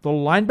the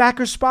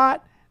linebacker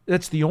spot.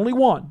 That's the only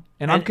one.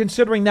 And I'm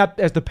considering that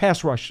as the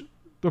pass rush.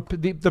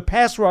 The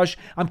pass rush,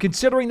 I'm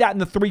considering that in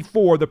the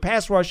 3-4. The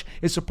pass rush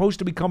is supposed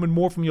to be coming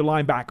more from your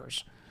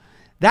linebackers.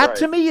 That,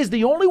 to me, is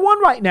the only one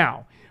right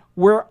now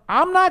where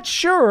I'm not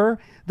sure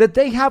that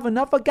they have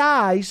enough of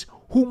guys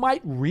who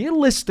might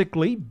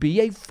realistically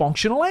be a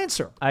functional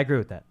answer. I agree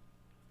with that.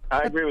 I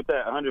agree with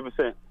that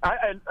 100%.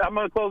 I'm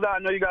going to close out. I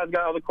know you guys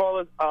got other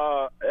callers,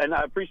 and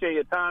I appreciate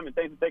your time, and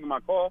thanks for taking my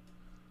call.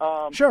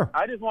 Sure.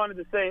 I just wanted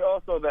to say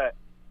also that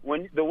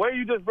the way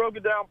you just broke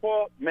it down,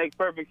 Paul, makes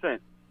perfect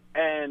sense.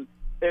 And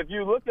if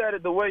you look at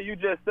it the way you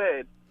just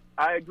said,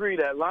 I agree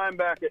that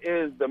linebacker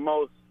is the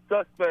most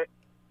suspect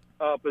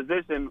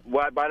position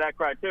by that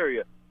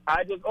criteria.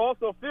 I just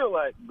also feel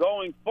like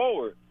going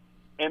forward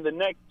in the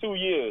next 2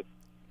 years,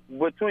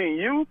 between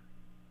youth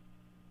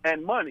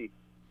and money,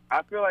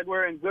 I feel like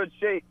we're in good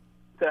shape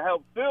to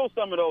help fill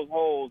some of those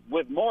holes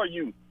with more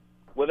youth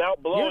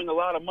without blowing a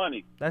lot of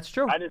money. That's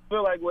true. I just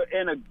feel like we're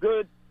in a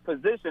good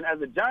position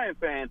as a Giant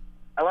fan.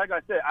 Like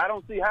I said, I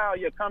don't see how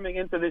you're coming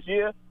into this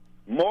year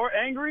more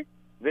angry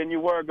than you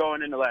were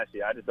going into last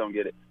year. I just don't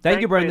get it.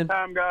 Thank you, Brendan. For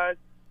your time, guys.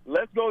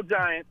 Let's go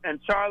Giants.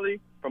 And Charlie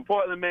from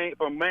Portland,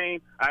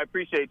 Maine, I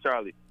appreciate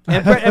Charlie.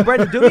 And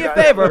Brendan, do me a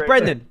favor.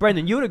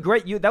 Brendan, you had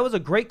that was a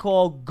great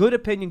call. Good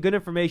opinion, good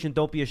information.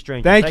 Don't be a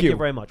stranger. Thank you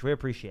very much. We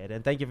appreciate it.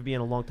 And thank you for being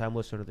a long-time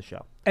listener to the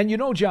show. And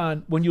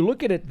John, when you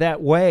look at it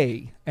that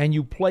way and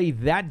you play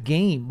that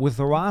game with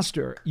the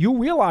roster, you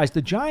realize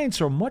the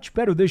Giants are much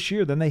better this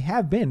year than they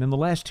have been in the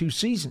last 2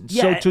 seasons.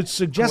 Yeah, so to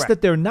suggest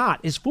that they're not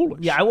is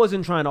foolish. Yeah, I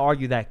wasn't trying to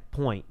argue that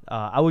point.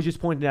 I was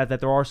just pointing out that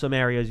there are some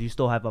areas you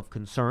still have of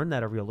concern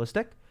that are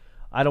realistic.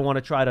 I don't want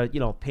to try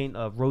to, paint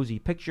a rosy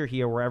picture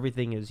here where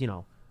everything is,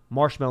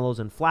 marshmallows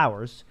and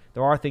flowers.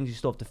 There are things you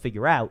still have to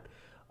figure out.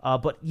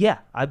 But yeah,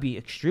 I'd be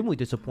extremely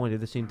disappointed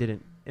if this team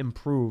didn't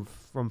improve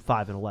from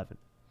 5-11.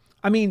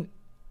 I mean,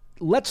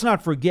 let's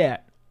not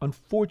forget,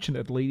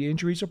 unfortunately, the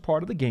injuries are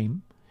part of the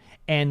game.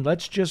 And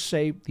let's just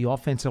say the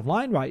offensive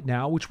line right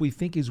now, which we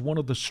think is one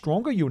of the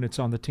stronger units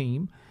on the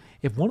team,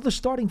 if one of the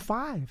starting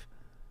 5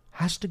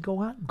 has to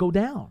go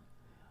down,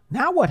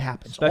 now what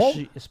happens?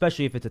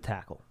 Especially if it's a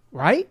tackle.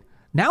 Right?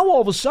 Now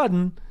all of a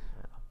sudden,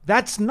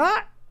 that's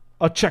not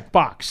a check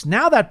box.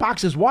 Now that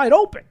box is wide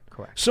open.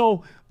 Correct.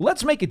 So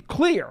let's make it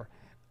clear.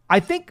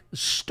 I think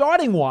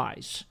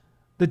starting-wise,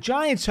 the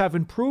Giants have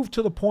improved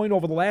to the point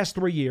over the last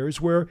 3 years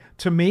where,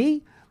 to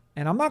me,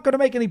 and I'm not going to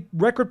make any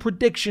record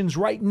predictions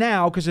right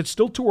now because it's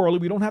still too early.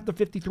 We don't have the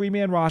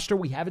 53-man roster.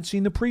 We haven't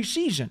seen the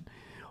preseason.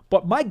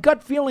 But my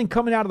gut feeling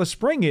coming out of the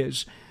spring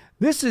is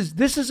this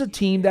is a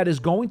team that is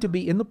going to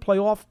be in the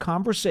playoff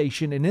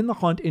conversation and in the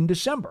hunt in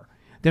December.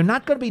 They're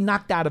not going to be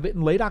knocked out of it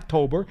in late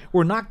October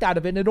or knocked out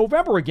of it in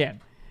November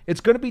again.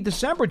 It's going to be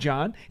December,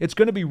 John. It's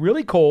going to be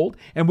really cold,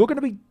 and we're going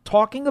to be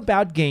talking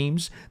about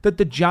games that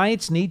the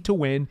Giants need to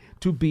win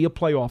to be a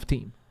playoff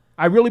team.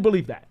 I really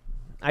believe that.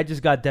 I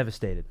just got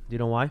devastated. Do you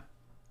know why?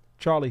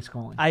 Charlie's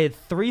calling. I had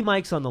 3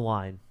 mics on the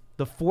line.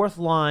 The 4th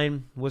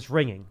line was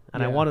ringing,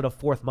 and I wanted a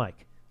 4th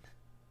mic.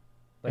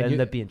 It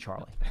ended up being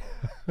Charlie.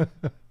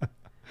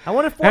 I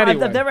wanted 4.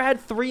 Anyway. I've never had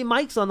 3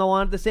 mics on the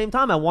line at the same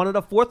time. I wanted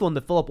a 4th one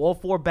to fill up all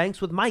 4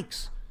 banks with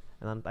mics.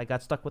 And I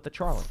got stuck with the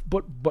Charlie.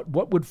 But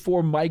what would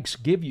 4 mics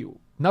give you?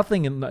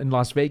 Nothing in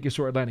Las Vegas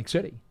or Atlantic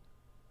City.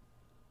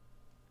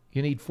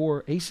 You need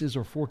 4 aces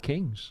or 4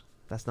 kings.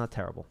 That's not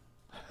terrible.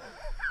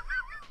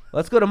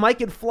 Let's go to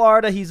Mike in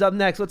Florida. He's up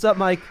next. What's up,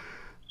 Mike?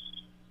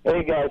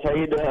 Hey, guys. How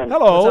you doing?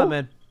 Hello. What's up,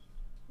 man?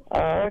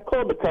 I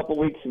called a couple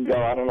weeks ago.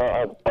 I don't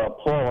know.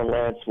 Paul and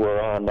Lance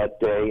were on that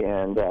day,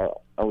 and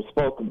I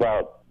spoke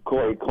about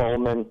Corey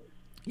Coleman.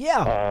 Yeah.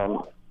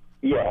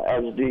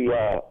 As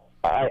the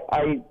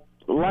I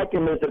like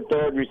him as a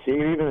 3rd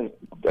receiver, even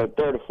a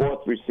 3rd or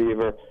 4th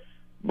receiver,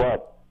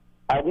 but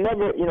I've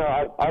never,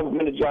 I've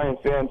been a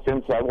Giant fan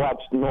since I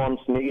watched Norm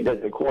Snead as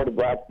a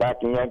quarterback back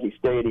in Yankee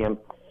Stadium.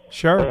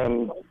 Sure.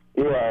 And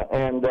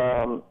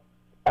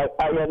I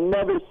I had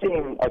never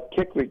seen a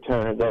kick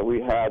returner that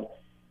we had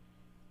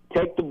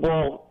take the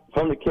ball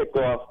from the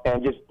kickoff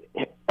and just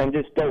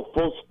go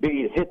full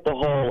speed, hit the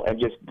hole, and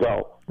just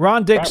go.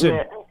 Ron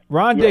Dixon.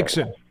 Ron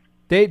Dixon.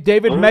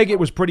 David Meggett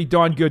was pretty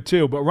darn good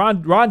too, but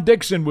Ron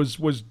Dixon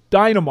was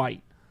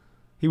dynamite.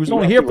 He was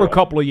only here for a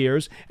couple of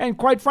years, and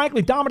quite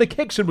frankly, Dominic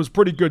Hickson was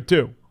pretty good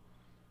too.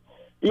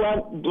 Yeah,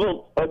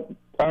 well,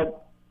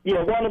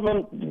 one of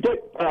them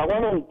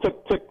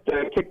took the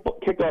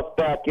kickoff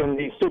back in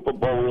the Super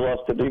Bowl we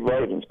lost to the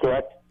Ravens,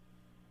 correct?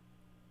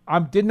 I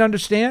didn't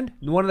understand.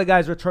 One of the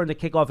guys returned the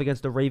kickoff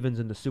against the Ravens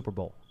in the Super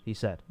Bowl, he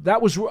said.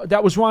 That was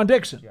Ron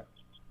Dixon.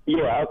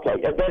 Yeah, okay.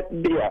 We're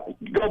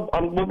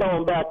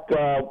going back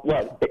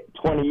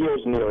 20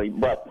 years nearly,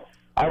 but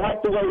I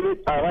like the way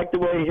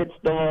he hits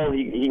the ball.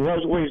 He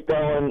knows where he's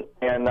going,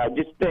 and I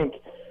just think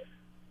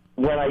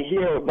when I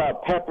hear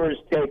about Peppers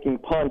taking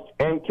punts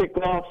and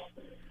kickoffs,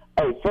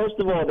 first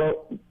of all,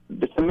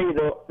 to me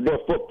they're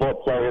football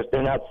players.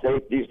 They're not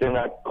safeties. They're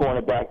not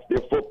cornerbacks.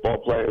 They're football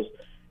players.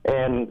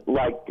 And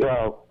like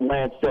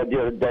Lance said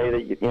the other day,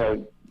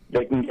 that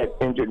they can get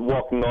injured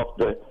walking off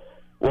the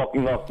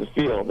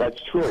field.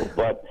 That's true,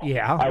 but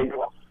yeah,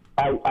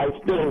 I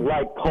still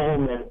like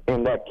Coleman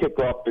in that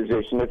kickoff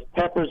position. If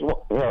Peppers,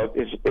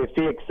 if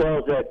he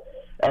excels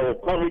at a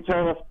punt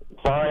returner,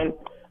 fine.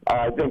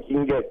 I think he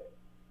can get,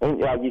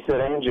 like you said,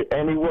 injured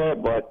anywhere.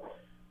 But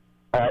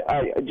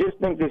I just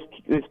think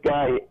this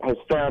guy has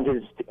found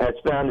his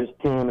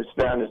team, has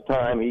found his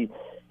time. He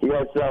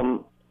has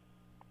some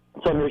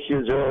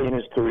issues early in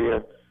his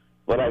career,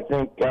 but I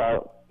think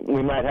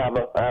we might have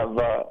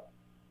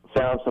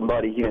found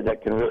somebody here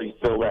that can really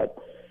fill that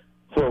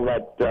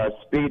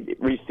speed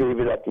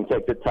receiver that can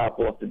take the top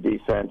off the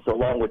defense.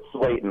 Along with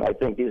Slayton, I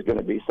think he's going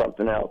to be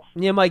something else.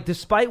 Yeah, Mike,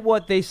 despite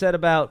what they said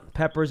about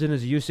Peppers and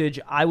his usage,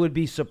 I would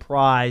be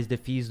surprised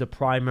if he's the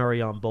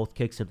primary on both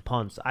kicks and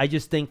punts. I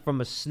just think from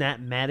a snap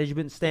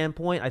management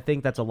standpoint, I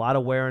think that's a lot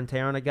of wear and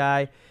tear on a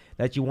guy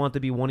that you want to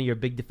be one of your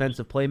big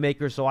defensive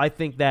playmakers. So I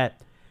think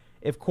that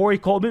if Corey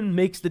Coleman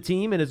makes the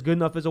team and is good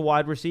enough as a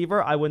wide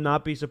receiver, I would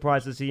not be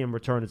surprised to see him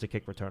return as a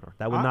kick returner.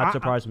 That would not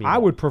surprise me. I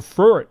would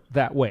prefer it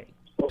that way,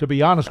 to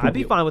be honest with you. I'd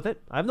be fine with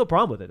it. I have no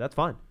problem with it. That's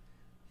fine.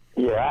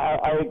 Yeah,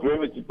 I agree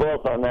with you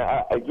both on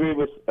that. I agree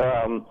with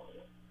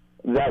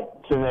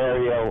that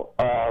scenario.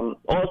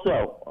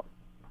 Also,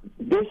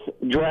 this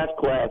draft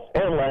class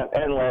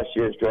and last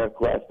year's draft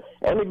class,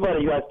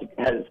 anybody who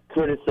has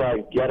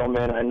criticized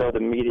Gettleman, I know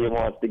the media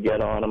wants to get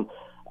on him.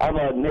 I'm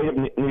a native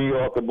New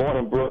Yorker, born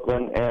in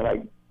Brooklyn,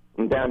 and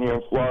I'm down here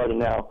in Florida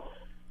now.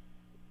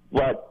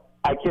 But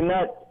I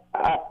cannot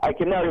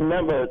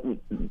remember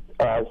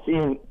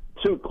seeing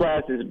two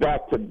classes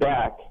back to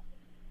back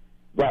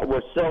that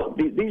were so.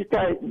 These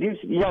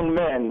young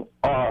men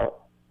are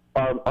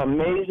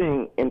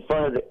amazing in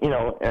front of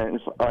in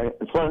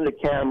front of the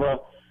camera.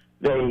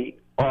 They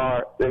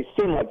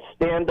seem like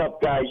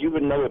stand-up guys. You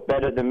would know it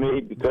better than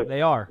me because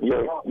they are.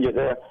 You're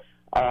there.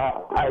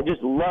 I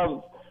just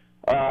love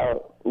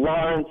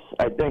Lawrence.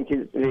 I think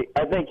he's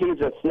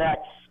a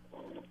Snacks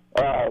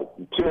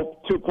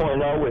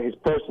 2.0 with his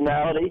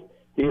personality.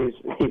 He's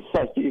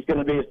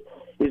going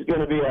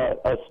to be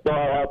a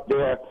star out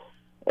there,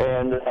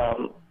 and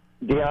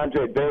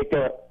DeAndre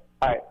Baker.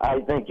 I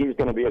think he's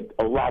going to be a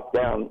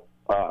lockdown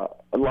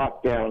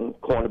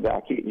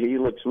cornerback. He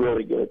looks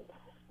really good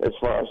as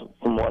far as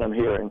from what I'm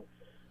hearing.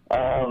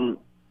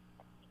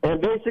 And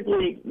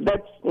basically,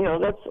 that's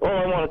all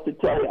I wanted to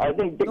tell you. I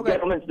think Dick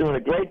Gettleman's doing a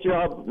great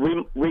job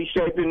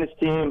reshaping this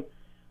team.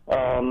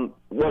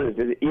 What is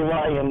it?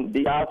 Eli and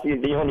Diassi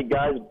are the only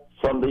guys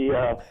from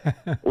the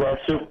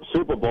last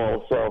Super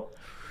Bowl. So,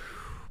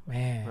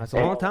 man, that's a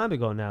long time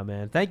ago now,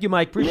 man. Thank you,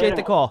 Mike. Appreciate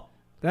the call.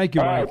 Thank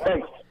you, Mike. All right,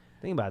 thanks.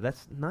 Think about it.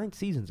 That's 9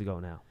 seasons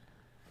ago now.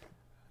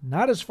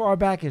 Not as far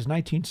back as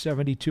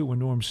 1972 with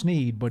Norm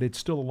Snead, but it's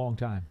still a long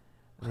time.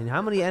 I mean,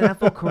 how many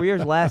NFL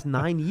careers last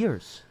 9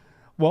 years?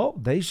 Well,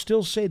 they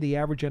still say the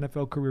average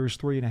NFL career is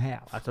 3.5.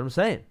 That's what I'm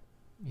saying.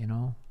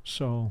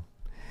 So,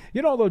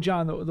 though,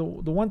 John, the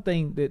one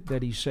thing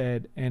that he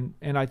said, and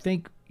I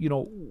think,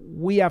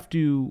 we have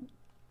to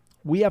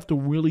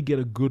really get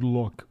a good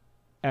look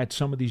at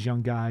some of these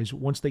young guys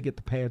once they get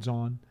the pads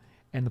on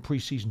and the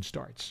preseason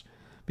starts.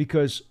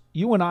 Because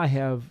you and I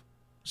have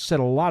said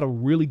a lot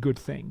of really good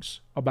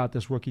things about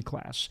this rookie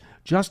class,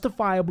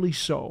 justifiably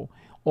so,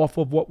 off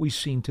of what we've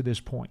seen to this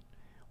point.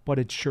 But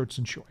it's shirts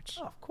and shorts.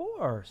 Oh, of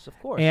course.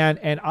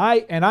 And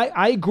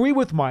I agree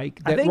with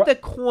Mike. That I think the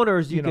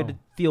corners you could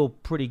feel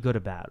pretty good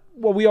about.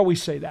 Well, we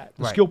always say that.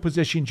 The right. skill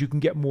positions, you can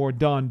get more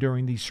done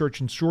during the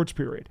search and shorts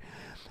period.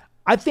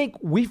 I think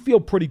we feel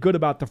pretty good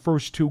about the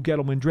first two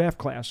Gettleman draft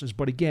classes,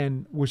 but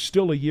again, we're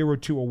still a year or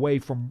two away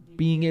from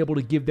being able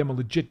to give them a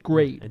legit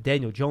grade. And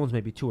Daniel Jones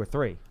maybe 2 or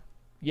 3.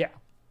 Yeah,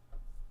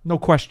 no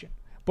question.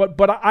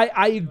 But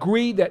I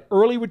agree that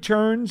early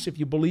returns, if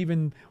you believe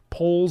in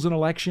polls and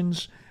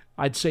elections,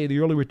 I'd say the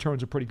early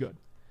returns are pretty good.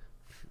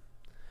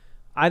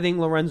 I think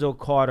Lorenzo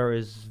Carter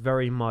is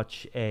very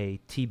much a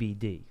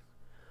TBD.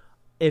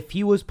 if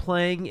he was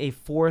playing a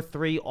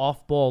 4-3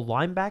 off-ball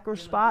linebacker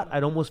spot,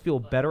 I'd almost feel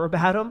better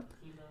about him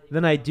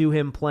than I do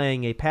him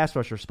playing a pass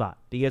rusher spot,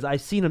 because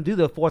I've seen him do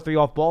the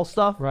 4-3 off-ball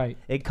stuff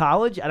in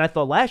college, and I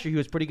thought last year he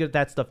was pretty good at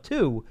that stuff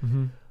too.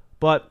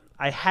 But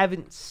I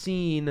haven't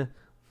seen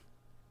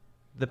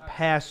the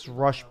pass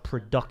rush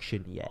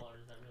production yet,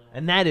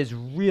 and that is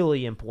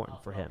really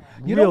important for him.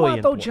 You know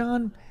what, though,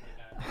 John?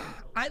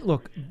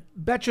 Look,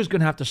 Betcher's going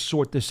to have to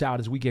sort this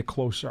out as we get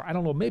closer. I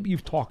don't know. Maybe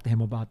you've talked to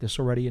him about this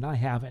already, and I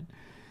haven't.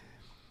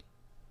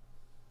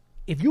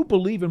 If you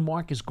believe in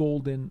Marcus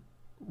Golden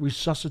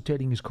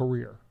resuscitating his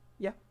career,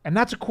 and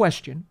that's a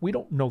question. We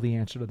don't know the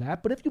answer to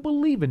that. But if you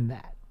believe in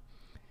that,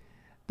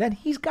 then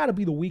he's got to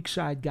be the weak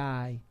side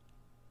guy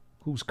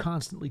who's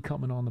constantly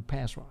coming on the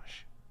pass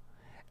rush.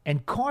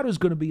 And Carter's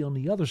going to be on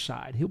the other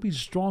side. He'll be the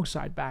strong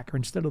side backer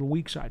instead of the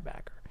weak side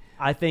backer.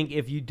 I think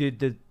if you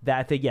did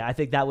that, I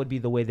think that would be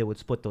the way they would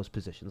split those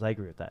positions. I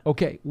agree with that.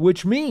 Okay,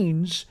 which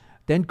means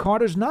then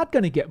Carter's not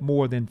going to get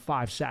more than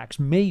 5 sacks,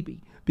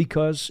 maybe,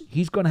 because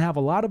he's going to have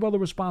a lot of other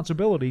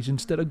responsibilities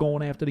instead of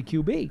going after the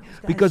QB.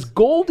 Because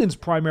Golden's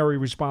primary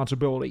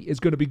responsibility is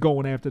going to be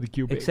going after the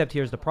QB. Except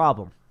here's the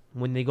problem.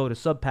 When they go to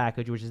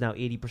sub-package, which is now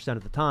 80%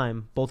 of the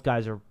time, both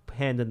guys are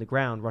hand in the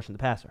ground rushing the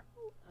passer.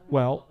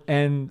 Well,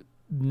 and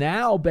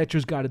now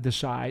Betcher's got to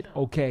decide,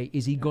 okay,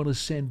 is he going to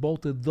send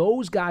both of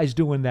those guys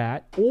doing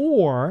that,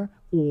 or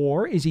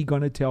is he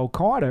going to tell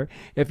Carter,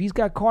 if he's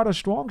got Carter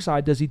strong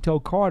side, does he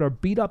tell Carter,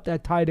 beat up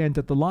that tight end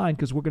at the line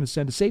because we're going to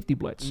send a safety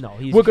blitz? No,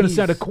 we're going to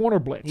send a corner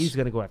blitz. He's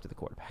going to go after the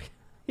quarterback.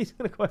 He's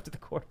going to go after the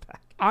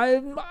quarterback.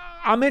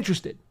 I'm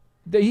interested.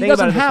 He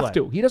doesn't have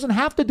to. He doesn't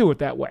have to do it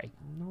that way.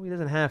 No, he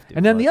doesn't have to.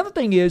 And then the other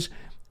thing is,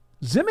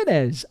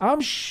 Zimenez, I'm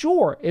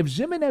sure if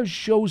Zimenez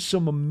shows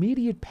some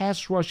immediate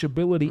pass rush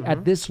ability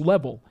at this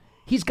level,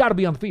 he's got to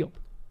be on the field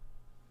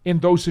in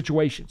those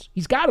situations.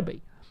 He's got to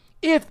be.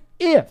 If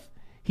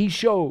he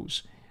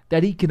shows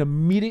that he can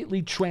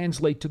immediately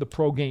translate to the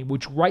pro game,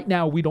 which right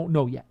now we don't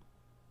know yet.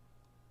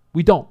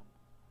 We don't.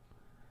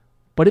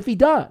 But if he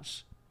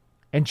does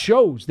and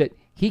shows that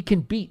he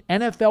can beat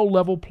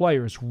NFL-level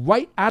players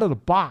right out of the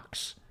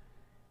box,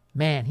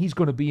 man, he's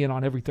going to be in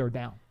on every third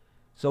down.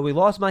 So we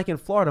lost Mike in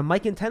Florida.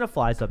 Mike in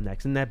Tenafly's up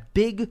next, and that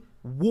big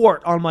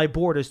wart on my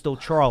board is still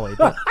Charlie.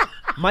 But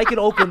Mike in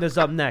Oakland is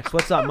up next.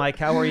 What's up, Mike?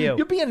 How are you?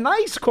 You're being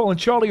nice calling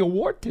Charlie a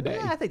wart today.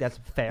 Yeah, I think that's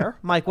fair.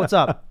 Mike, what's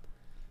up?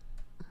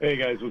 Hey,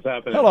 guys. What's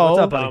happening? Hello.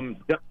 What's up, buddy?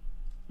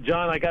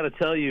 John, I got to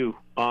tell you,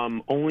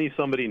 only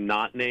somebody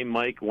not named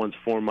Mike wants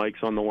 4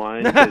 mics on the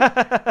line.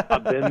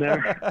 I've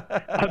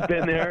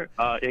been there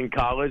in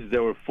college.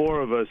 There were 4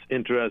 of us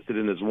interested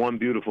in this one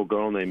beautiful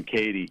girl named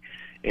Katie.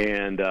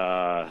 And,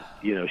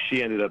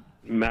 she ended up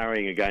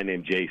marrying a guy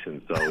named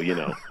Jason. So,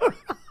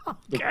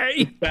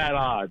 Okay. Bad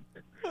odds.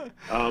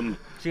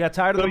 She got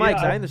tired of the mics.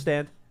 I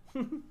understand.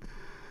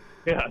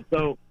 Yeah.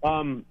 So,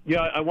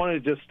 I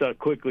wanted to just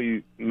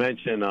quickly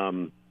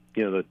mention,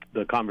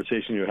 the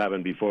conversation you were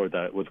having before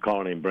with a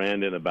caller named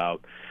Brandon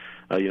about,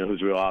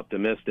 who's real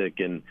optimistic.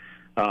 And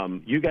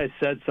you guys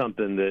said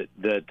something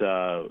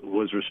that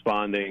was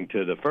responding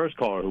to the first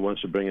caller who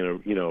wants to bring in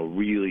a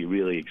really,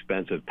 really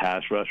expensive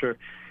pass rusher.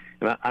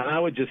 And I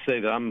would just say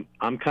that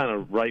I'm kind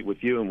of right with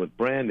you and with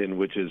Brandon,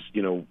 which is,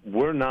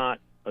 we're not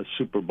a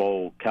Super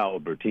Bowl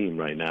caliber team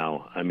right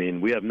now. I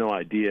mean, we have no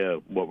idea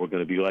what we're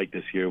going to be like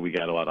this year. We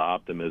got a lot of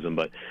optimism,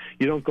 but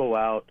you don't go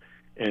out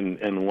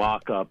and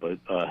lock up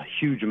a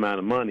huge amount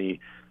of money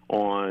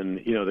on,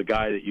 the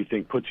guy that you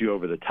think puts you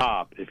over the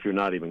top if you're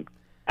not even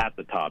at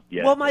the top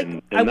yet. Well,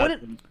 Mike,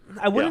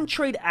 I wouldn't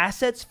trade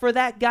assets for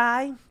that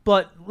guy,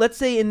 but let's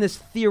say in this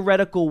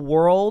theoretical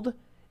world,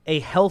 a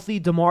healthy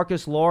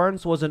DeMarcus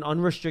Lawrence was an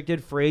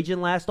unrestricted free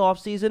agent last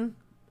offseason,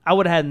 I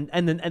would have had,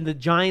 and the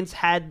Giants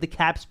had the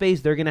cap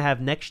space they're going to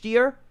have next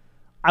year,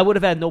 I would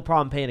have had no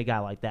problem paying a guy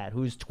like that,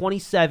 who's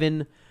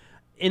 27,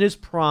 in his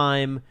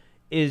prime,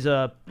 is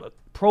a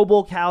Pro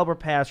Bowl caliber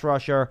pass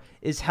rusher,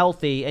 is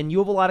healthy, and you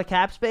have a lot of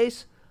cap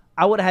space.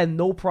 I would have had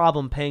no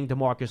problem paying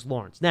DeMarcus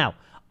Lawrence. Now,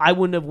 I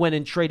wouldn't have went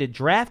and traded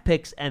draft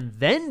picks and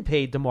then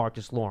paid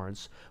DeMarcus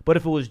Lawrence, but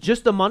if it was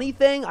just a money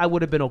thing, I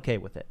would have been okay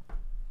with it.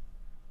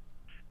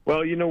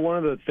 Well, one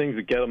of the things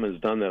that Gettleman's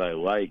done that I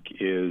like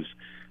is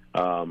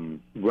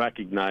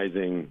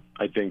recognizing,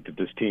 I think, that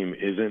this team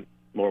isn't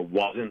or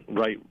wasn't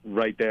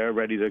right there,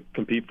 ready to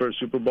compete for a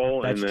Super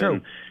Bowl, That's and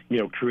then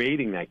true.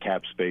 Creating that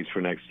cap space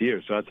for next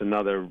year. So that's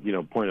another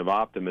point of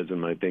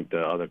optimism. I think the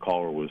other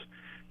caller was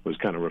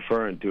kind of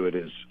referring to it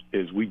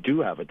is we do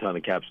have a ton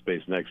of cap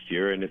space next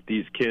year, and if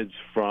these kids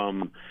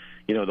from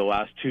the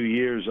last 2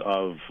 years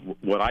of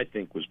what I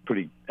think was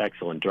pretty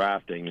excellent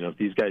drafting, if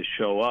these guys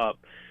show up.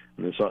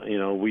 And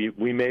so, we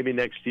maybe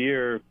next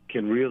year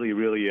can really,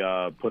 really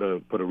put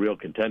a real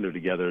contender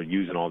together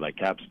using all that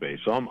cap space.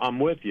 So I'm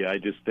with you. I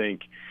just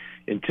think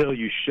until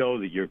you show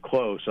that you're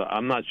close,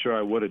 I'm not sure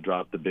I would have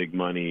dropped the big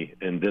money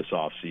in this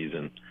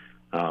offseason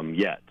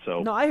yet.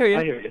 So no, I hear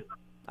you.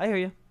 I hear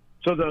you.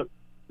 So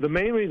the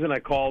main reason I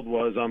called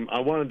was I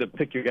wanted to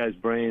pick your guys'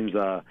 brains.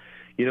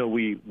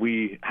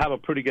 We have a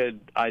pretty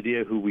good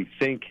idea who we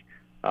think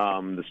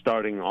the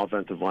starting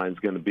offensive line is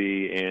going to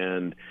be.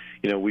 And,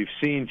 we've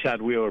seen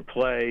Chad Wheeler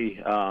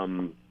play.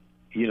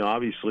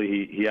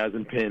 Obviously he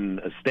hasn't been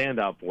a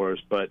standout for us,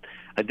 but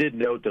I did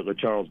note that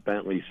LaCharles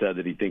Bentley said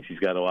that he thinks he's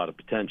got a lot of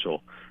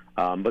potential.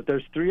 But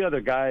there's 3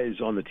 other guys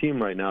on the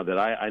team right now that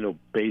I know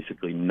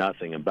basically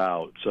nothing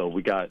about. So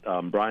we got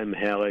Brian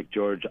Mihalik,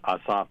 George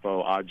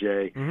Asafo,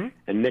 Ajay,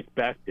 and Nick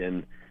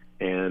Becton.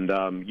 And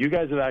you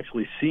guys have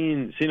actually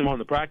seen them on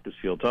the practice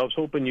field. So I was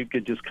hoping you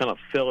could just kind of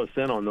fill us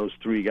in on those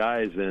 3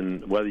 guys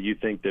and whether you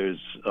think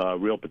there's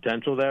real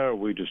potential there, or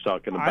we're just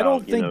talking about, I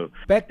don't think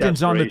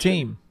Becton's on the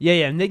team.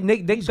 Yeah. Nick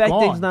Becton's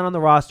gone. not on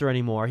the roster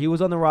anymore. He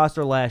was on the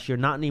roster last year,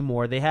 not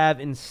anymore. They have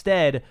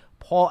instead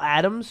Paul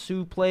Adams,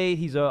 who played.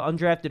 He's an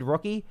undrafted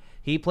rookie.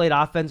 He played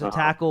offensive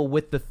tackle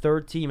with the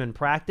 3rd team in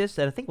practice,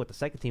 and I think with the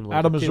 2nd team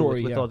out of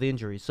Missouri, with all the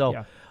injuries.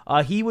 So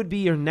he would be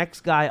your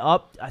next guy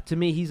up. To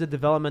me, he's a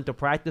developmental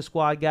practice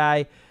squad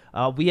guy.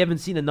 We haven't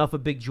seen enough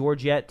of Big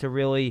George yet to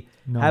really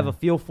have a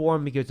feel for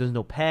him because there's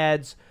no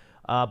pads.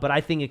 But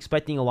I think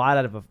expecting a lot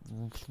out of a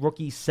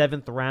rookie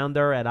 7th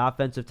rounder at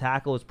offensive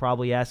tackle is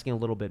probably asking a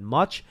little bit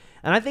much.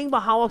 And I think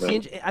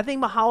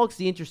Mihalik's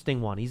the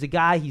interesting one. He's a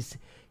guy.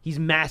 He's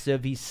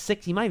massive. He's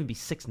 6. He might even be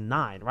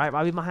 6'9", right?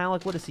 Robbie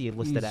Mihalik, what is he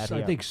listed at here?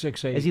 I think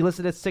 6'8". Is he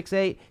listed at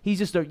 6'8"? He's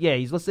just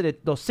he's listed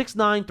at 6'9",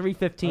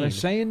 315. Are they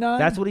saying 9?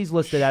 That's what he's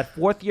listed at.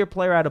 4th-year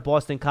player out of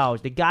Boston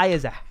College. The guy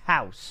is a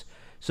house.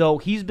 So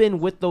he's been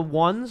with the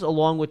ones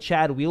along with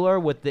Chad Wheeler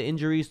with the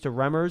injuries to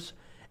Remmers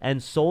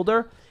and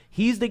Solder.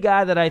 He's the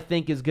guy that I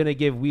think is going to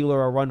give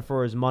Wheeler a run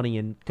for his money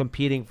in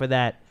competing for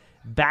that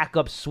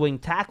backup swing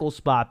tackle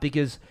spot,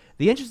 because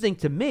the interesting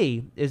to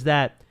me is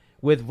that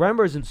with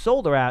Remmers and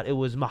Solder out, it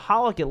was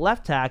Mihalik at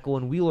left tackle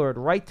and Wheeler at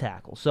right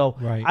tackle. So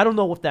I don't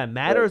know if that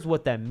matters,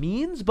 what that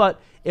means, but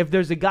if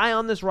there's a guy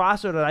on this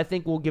roster that I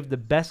think will give the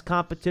best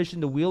competition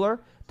to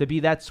Wheeler to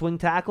be that swing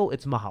tackle,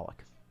 it's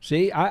Mihalik.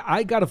 See,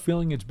 I got a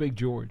feeling it's Big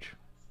George.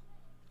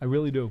 I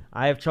really do.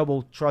 I have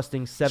trouble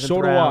trusting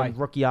 7th-round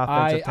rookie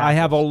offensive tackles. I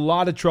have a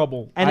lot of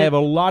trouble. I have a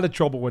lot of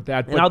trouble with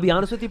that. And I'll be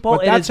honest with you, Paul.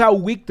 But that's how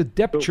weak the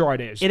depth chart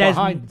is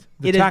behind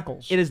the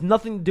tackles. It has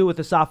nothing to do with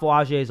Asafo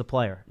Ajay as a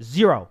player.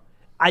 Zero.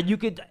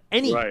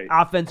 Any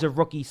offensive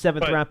rookie,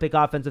 7th-round pick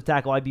offensive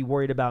tackle, I'd be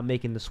worried about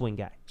making the swing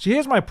guy. See,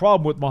 here's my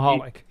problem with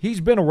Mihalik.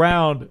 He's been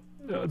around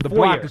the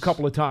block a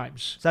couple of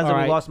times. Sounds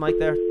like we lost Mike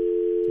there.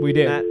 We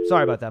did. Matt,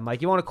 sorry about that,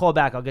 Mike. You want to call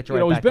back, I'll get you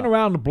right back. He's been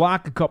around the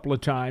block a couple of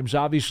times.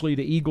 Obviously,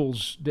 the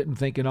Eagles didn't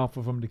think enough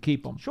of him to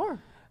keep him. Sure.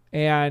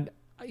 And,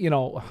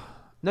 No,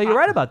 you're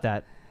right about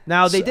that.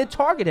 Now, they did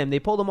target him. They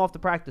pulled him off the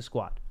practice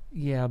squad.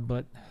 Yeah,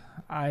 but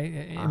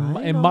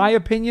in my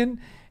opinion,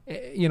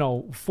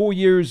 4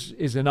 yees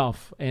is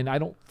enough, and I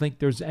don't think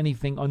there's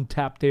anything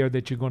untapped there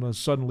that you're going to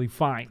suddenly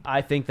find.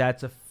 I think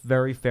that's a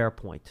very fair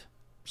point.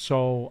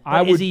 So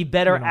is he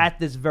better at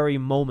this very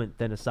moment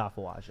than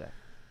Asafo Ajay?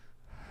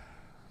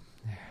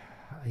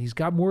 He's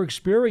got more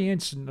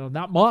experience,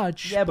 not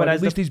much. Yeah, but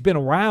at least he's been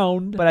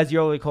around. But as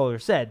your early caller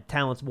said,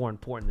 talent's more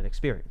important than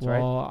experience, right?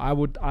 Well,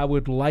 I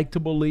would like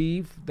to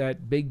believe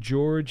that Big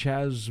George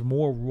has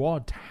more raw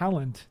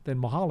talent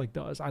than Mihalik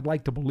does. I'd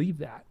like to believe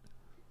that.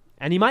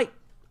 And he might.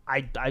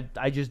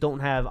 I just don't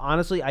have,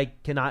 honestly, I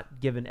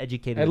cannot give an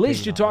educated opinion. At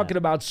least you're talking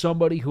about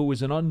somebody who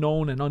is an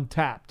unknown and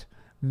untapped.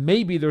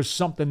 Maybe there's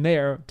something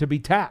there to be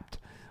tapped.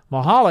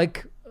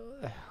 Mihalik,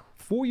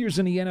 4 years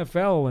in the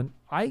NFL, and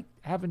I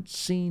haven't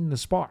seen the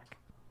spark.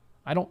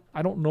 I don't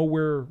know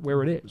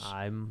where it is.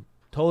 I'm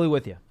totally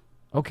with you.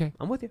 Okay.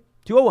 I'm with you.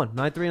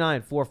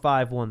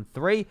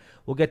 201-939-4513.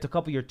 We'll get to a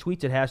couple of your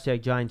tweets at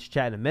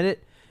 #GiantsChat in a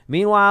minute.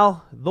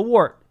 Meanwhile, the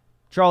Wart.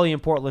 Charlie in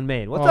Portland,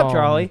 Maine. What's up,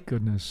 Charlie? My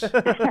goodness.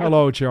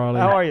 Hello, Charlie.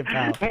 How are you,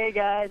 pal? Hey,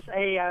 guys.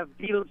 Hey,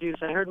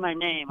 Beetlejuice. I heard my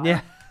name. Yeah.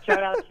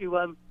 Shout out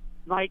to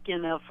Mike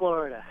in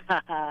Florida.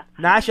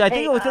 Actually, I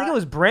think it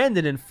was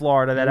Brandon in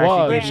Florida that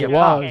actually gave you a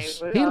pop.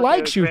 Okay, he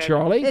likes you,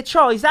 Charlie. Yeah,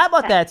 Charlie, how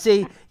about that?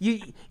 See,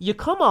 you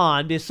come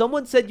on because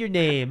someone said your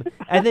name,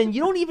 and then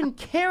you don't even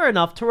care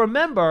enough to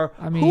remember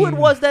who it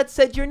was that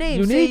said your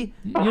name.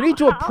 You need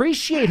to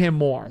appreciate him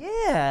more.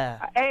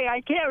 Yeah. Hey, I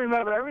can't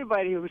remember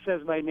everybody who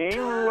says my name.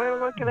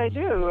 What can I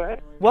do?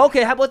 Well,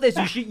 okay, how about this?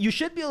 You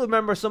should be able to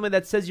remember someone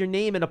that says your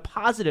name in a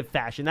positive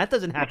fashion. That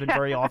doesn't happen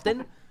very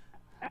often.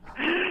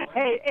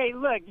 Hey,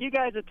 look, you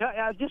guys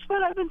are just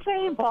what I've been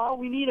saying, Paul.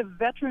 We need a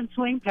veteran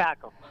swing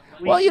tackle.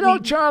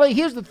 Charlie,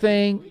 here's the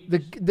thing.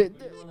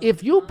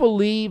 If you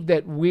believe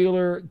that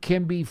Wheeler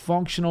can be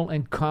functional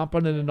and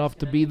competent enough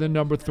to be the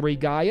number 3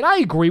 guy, and I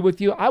agree with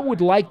you, I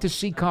would like to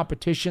see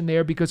competition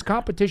there because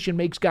competition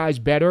makes guys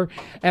better,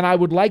 and I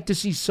would like to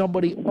see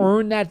somebody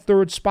earn that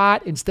 3rd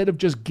spot instead of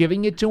just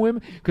giving it to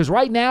him, because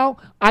right now,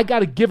 I got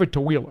to give it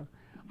to Wheeler.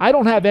 I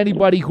don't have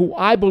anybody who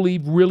I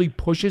believe really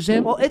pushes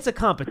him. Well, it's a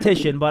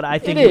competition, but I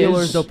think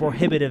Wheeler's the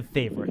prohibitive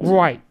favorite.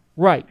 Right.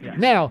 Yeah.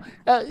 Now,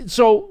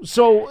 so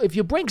if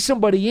you bring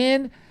somebody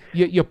in,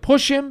 you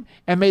push him,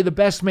 and may the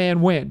best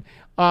man win.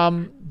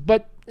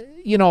 But,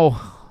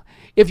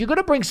 if you're going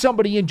to bring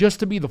somebody in just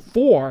to be the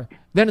 4,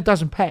 then it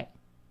doesn't pay.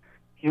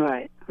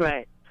 Right.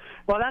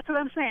 Well, that's what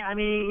I'm saying. I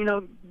mean,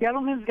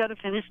 Gettleman's got to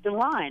finish the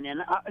line,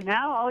 and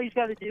now all he's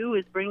got to do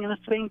is bring in a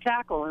swing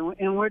tackle,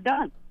 and we're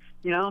done.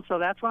 So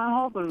that's what I'm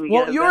hoping we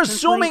get. Well, you're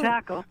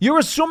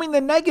assuming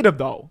the negative,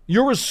 though.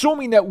 You're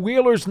assuming that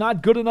Wheeler's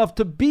not good enough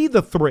to be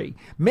the 3.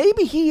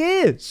 Maybe he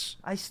is.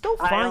 I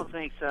don't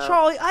think so.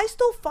 Charlie, I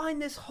still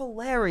find this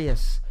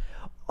hilarious.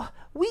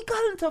 We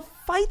got into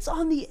fights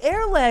on the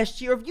air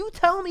last year of you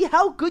telling me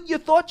how good you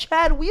thought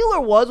Chad Wheeler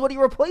was when he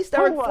replaced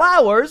Eric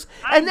Flowers,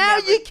 and now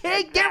you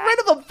can't get rid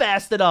of him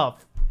fast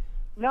enough.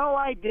 No,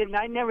 I didn't.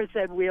 I never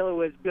said Wheeler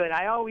was good.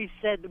 I always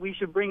said that we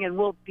should bring in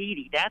Will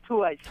Beatty. That's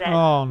who I said.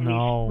 Oh, and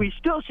no. We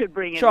still should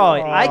bring in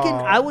Charlie, Will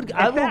I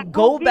will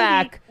go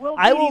back. Will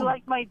I Beatty will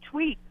liked my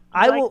tweet.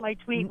 I will. My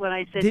tweet when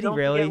I said, Did he "Don't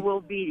really? forget Will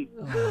Beatty."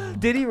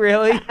 Did he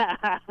really?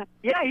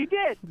 Yeah, he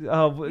did.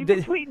 Oh, He's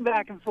been tweeting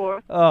back and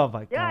forth. Oh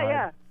my God.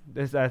 Yeah.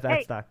 That's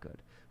not good.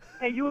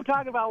 Hey, you were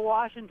talking about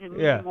Washington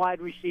Yeah. needing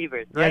wide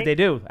receivers, right? Yeah, they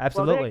do.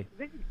 Absolutely.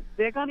 Well,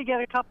 they're going to get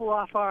a couple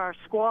off our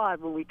squad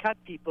when we cut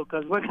people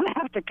because we're going to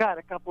have to cut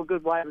a couple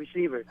good wide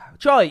receivers.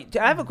 Charlie,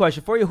 I have a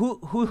question for you.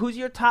 Who's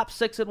your top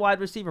 6 at wide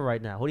receiver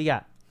right now? Who do you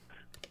got?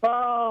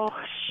 Oh,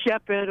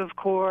 Shepard, of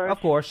course. Of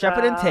course,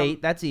 Shepard and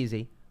Tate. That's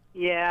easy.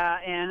 Yeah,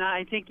 and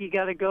I think you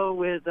got to go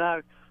with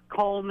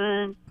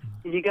Coleman.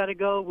 And you got to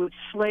go with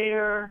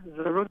Slater,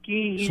 the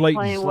rookie. He's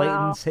playing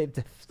well.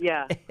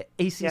 Yeah.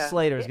 AC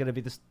Slater is going to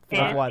be the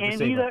wide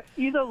receiver. And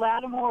either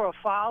Lattimore or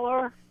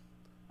Fowler.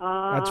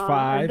 That's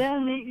 5.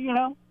 And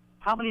then,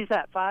 how many is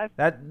that, 5?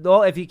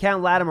 Well, if you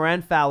count Lattimore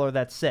and Fowler,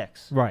 that's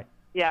 6. Right.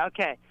 Yeah,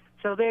 okay.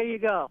 So there you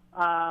go.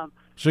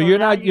 So you're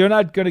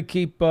not going to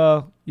keep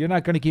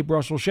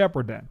Russell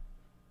Shepard then?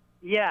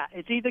 Yeah,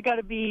 it's either got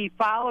to be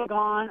Fowler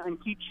gone and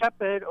keep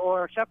Shepard,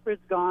 or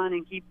Shepard's gone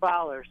and keep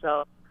Fowler.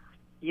 So,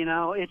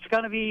 it's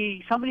going to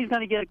be somebody's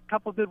going to get a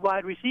couple good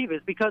wide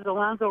receivers because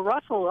Alonzo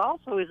Russell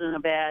also isn't a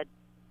bad,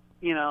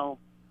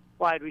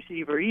 wide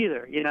receiver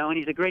either. And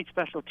he's a great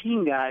special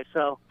team guy.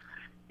 So,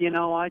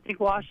 I think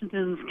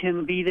Washington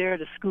can be there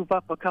to scoop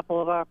up a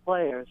couple of our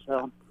players.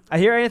 So. I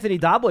hear Anthony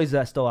Daboy's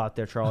still out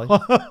there, Charlie.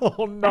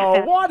 Oh,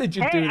 no. Why did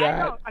you do that? I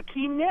know.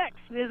 Hakeem Nicks.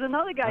 There's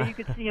another guy you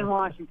could see in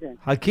Washington.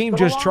 Hakeem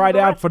just tried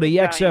out for the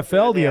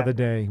XFL the other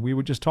day. We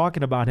were just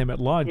talking about him at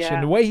lunch. Yeah.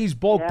 And the way he's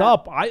bulked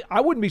up,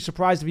 I wouldn't be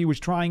surprised if he was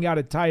trying out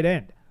at tight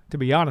end, to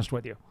be honest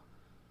with you.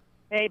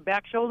 Hey,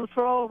 back shoulder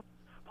throw,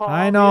 Paul.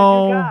 I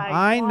know.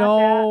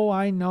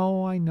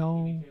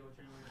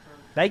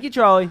 Thank you,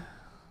 Charlie.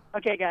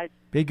 Okay, guys.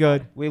 Be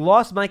good. We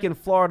lost Mike in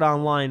Florida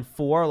on line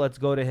 4. Let's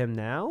go to him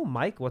now.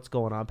 Mike, what's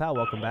going on, pal?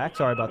 Welcome back.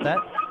 Sorry about that.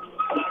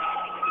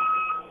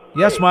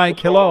 Yes, Mike.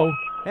 Hello.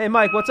 Hey,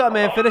 Mike, what's up,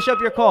 man? Finish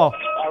up your call.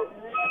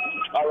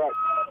 All right.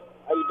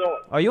 How you doing?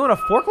 Are you on a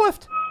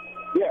forklift?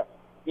 Yeah.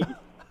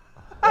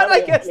 How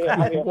did I guess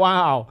that?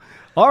 Wow.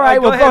 All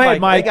right, well, go ahead,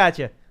 Mike. I got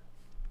you.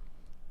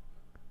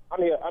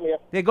 I'm here.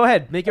 Yeah, go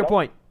ahead. Make your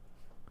point.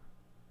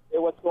 Hey,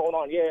 what's going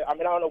on? Yeah, I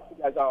don't know if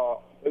you guys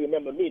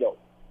remember me, though.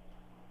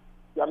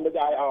 I'm the guy,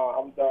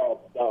 I'm the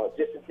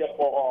Justin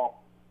Temple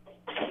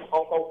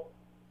uncle.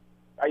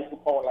 I used to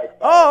call like.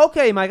 Oh,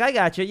 okay, Mike, I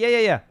got you.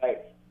 Yeah.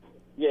 Like,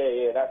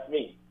 yeah, that's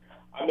me.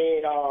 I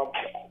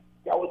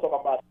was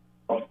talking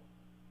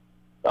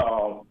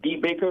about D.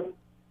 Baker. Yes.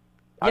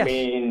 I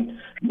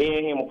mean, me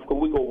and him,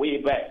 we go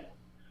way back.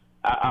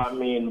 I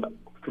mean,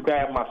 to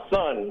have my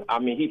son,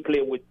 he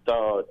played with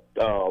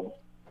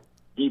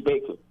D.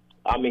 Baker.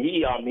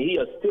 He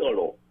a still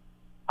though.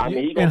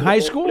 He in high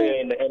school? Play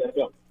in the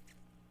NFL.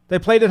 They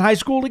played in high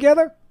school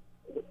together?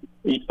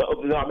 No,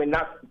 not in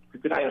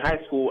high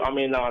school.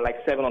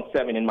 Like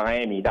 7-on-7 in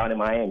Miami, down in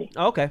Miami.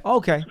 Okay.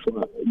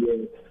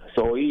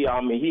 So he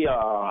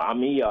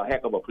a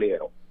heck of a player.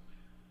 Though.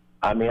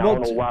 I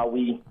don't know why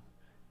we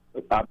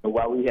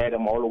had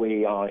him all the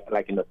way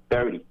like in the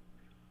 30s.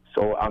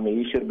 So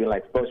he should have been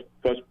like first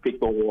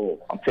pick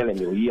overall. I'm telling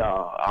you, he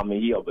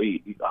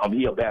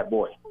a bad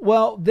boy.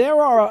 Well, there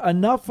are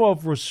enough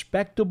of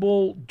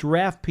respectable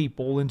draft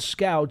people and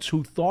scouts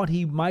who thought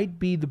he might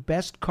be the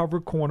best cover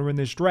corner in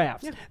this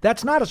draft. Yeah.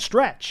 That's not a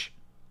stretch.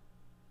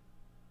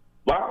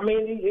 Well,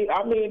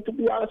 to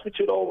be honest with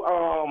you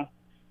though,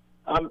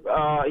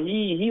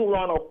 he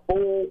run a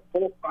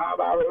 4.5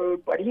 hour,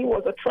 but he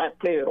was a track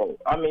player though.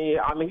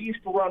 He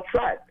used to run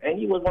track, and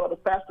he was one of the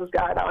fastest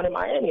guys down in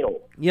Miami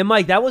though. Yeah,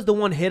 Mike, that was the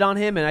one hit on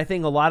him, and I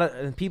think a lot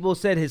of people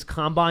said his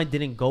combine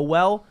didn't go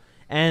well.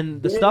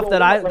 And I'm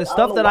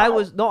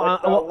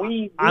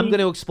going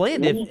to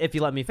explain if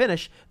you let me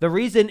finish. The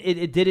reason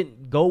it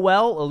didn't go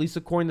well, at least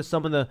according to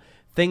some of the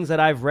things that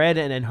I've read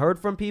and heard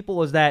from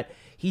people, is that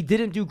he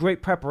didn't do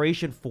great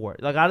preparation for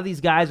it. Like a lot of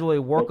these guys really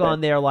work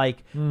on their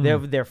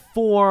their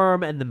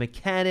form and the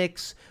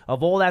mechanics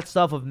of all that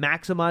stuff of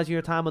maximizing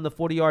your time on the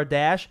 40-yard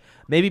dash.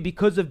 Maybe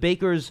because of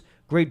Baker's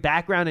great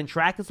background in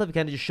track and stuff, he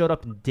kind of just showed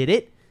up and did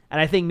it. And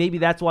I think maybe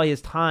that's why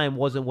his time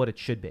wasn't what it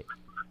should be.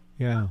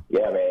 Yeah.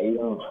 Yeah,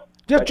 man.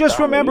 Just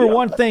remember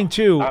one thing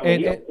too.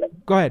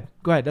 Go ahead.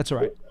 That's all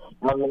right.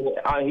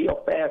 He's a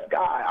fast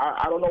guy.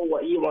 I don't know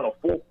what he run a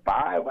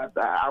 4.5.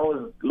 I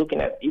was looking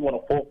at he run a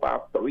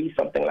 4.53,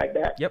 something like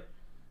that. Yep.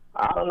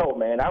 I don't know,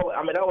 man. I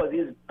mean, that was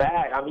his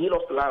bad. I mean, he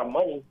lost a lot of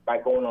money by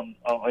going on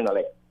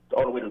like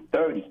all the way to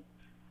 30.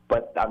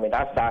 But I mean,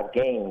 that's our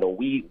game, though.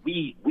 We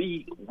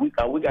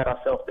got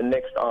ourselves the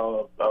next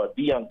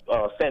Deion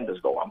Sanders,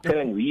 though. I'm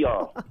telling you,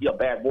 he a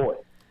bad boy.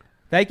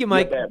 Thank you,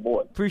 Mike. He a bad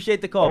boy.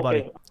 Appreciate the call,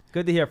 Okay. buddy.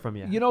 Good to hear from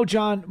you. You know,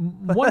 John,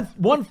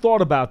 one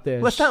thought about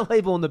this. Let's not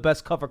label him the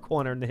best cover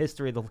corner in the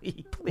history of the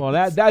league, please. Well,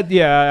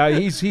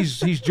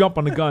 he's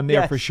jumping the gun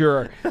there Yes. for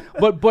sure.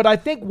 But I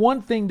think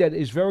one thing that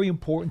is very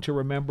important to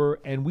remember,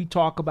 and we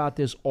talk about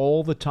this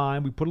all the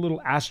time, we put a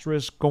little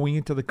asterisk going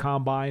into the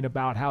combine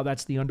about how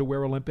that's the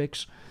underwear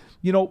Olympics.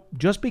 You know,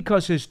 just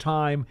because his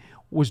time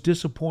was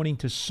disappointing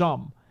to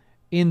some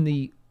in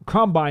the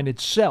combine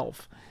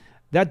itself,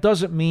 that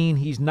doesn't mean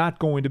he's not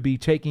going to be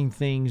taking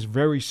things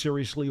very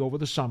seriously over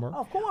the summer.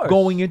 Of course.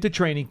 Going into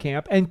training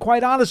camp. And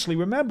quite honestly,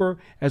 remember,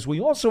 as we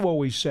also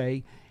always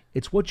say,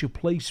 it's what your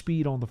play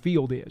speed on the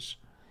field is.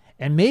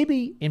 And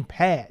maybe in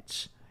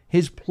pads,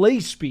 his play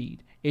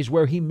speed is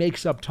where he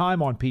makes up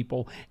time on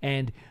people.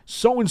 And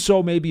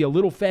so may be a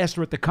little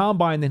faster at the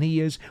combine than he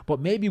is, but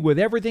maybe with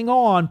everything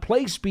on,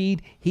 play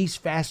speed, he's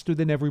faster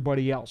than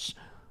everybody else.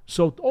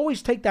 So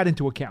always take that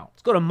into account.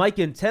 Let's go to Mike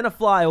in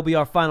Tenafly. He'll be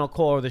our final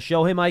caller of the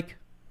show. Hey, Mike.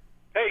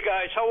 Hey,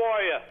 guys, how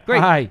are you?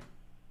 Great. Hi.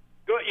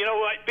 Good. You know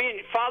what? Being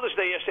Father's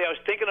Day yesterday, I was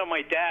thinking of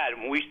my dad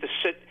when we used to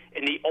sit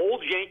in the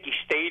old Yankee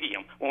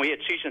Stadium when we had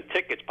season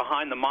tickets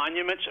behind the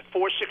monuments at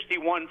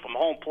 461 from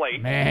home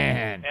plate.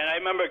 Man. And I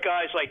remember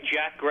guys like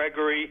Jack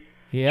Gregory,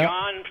 Yep.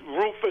 John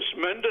Rufus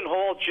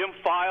Mendenhall, Jim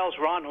Files,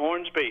 Ron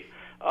Hornsby.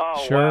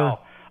 Oh, Sure.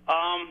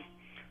 wow.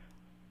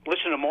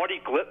 Listen to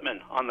Marty Glittman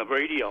on the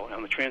radio,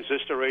 on the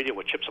transistor radio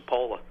with Chip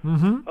Sapola.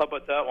 Mm-hmm. How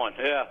about that one?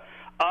 Yeah.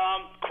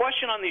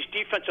 Question on these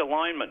defensive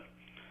linemen.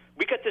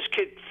 We got this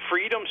kid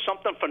Freedom,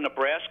 something from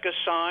Nebraska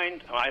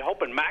signed. I'm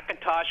hoping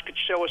McIntosh could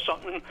show us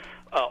something.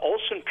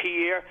 Olsen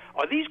Pierre.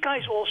 Are these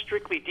guys all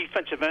strictly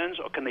defensive ends,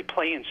 or can they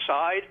play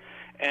inside?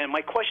 And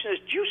my question is,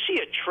 do you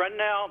see a trend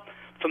now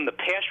from the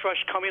pass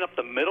rush coming up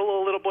the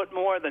middle a little bit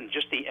more than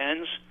just the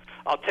ends?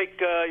 I'll take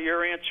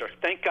your answer.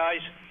 Thank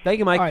guys. Thank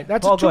you, Mike. All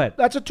right, Paul, go ahead.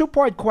 that's a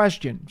two-part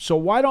question. So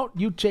why don't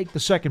you take the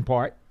second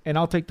part, and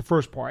I'll take the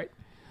first part.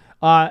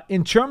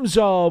 In terms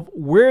of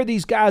where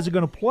these guys are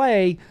going to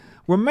play,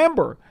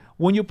 remember,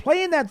 when you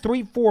play in that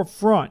 3-4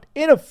 front,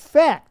 in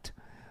effect,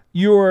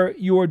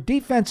 your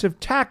defensive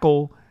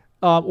tackle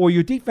or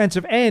your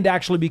defensive end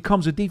actually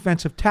becomes a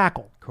defensive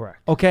tackle. Correct.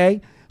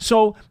 Okay?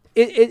 So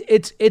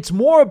it's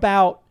more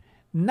about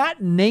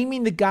not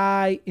naming the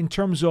guy in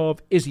terms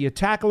of is he a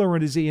tackler or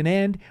is he an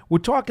end. We're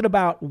talking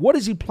about what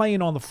is he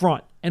playing on the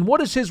front and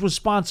what is his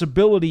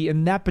responsibility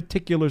in that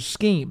particular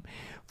scheme.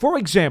 For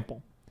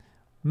example,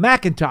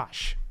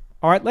 McIntosh.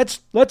 All right,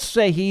 let's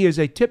say he is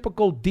a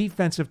typical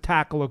defensive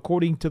tackle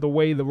according to the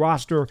way the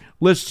roster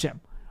lists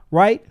him,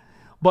 right?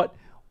 But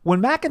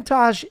when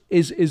McIntosh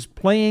is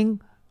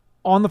playing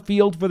on the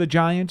field for the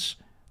Giants,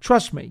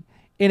 trust me,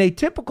 in a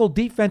typical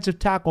defensive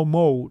tackle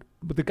mode,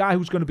 with the guy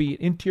who's going to be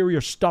an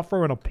interior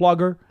stuffer and a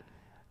plugger,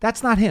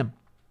 that's not him.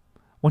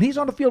 When he's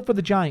on the field for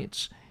the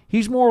Giants,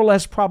 he's more or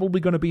less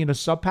probably going to be in a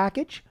sub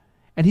package,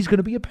 and he's going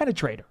to be a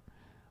penetrator,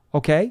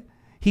 okay?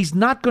 He's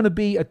not going to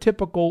be a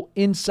typical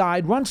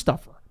inside run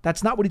stuffer.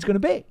 That's not what he's going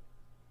to be.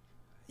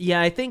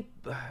 Yeah, I think,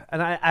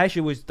 and I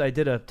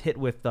did a hit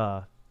with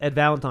Ed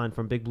Valentine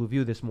from Big Blue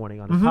View this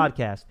morning on his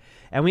podcast,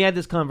 and we had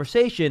this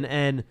conversation,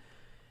 and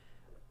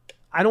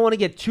I don't want to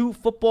get too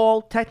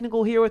football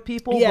technical here with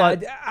people. Yeah,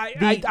 but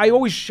I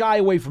always shy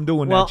away from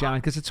doing Well, that, John,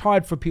 because it's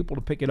hard for people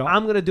to pick it up.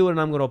 I'm going to do it, and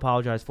I'm going to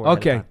apologize for it.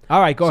 Okay. ahead of time.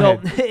 All right, go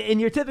ahead. So,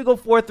 in your typical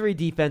 4-3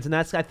 defense, and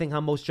that's, I think,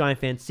 how most Giant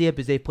fans see it,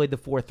 because they played the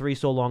 4-3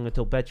 so long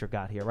until Betcher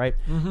got here, right?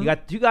 You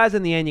got two guys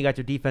in the end. You got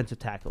your defensive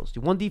tackles.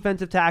 One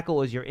defensive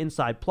tackle is your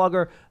inside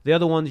plugger. The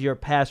other one's your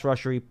pass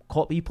rusher.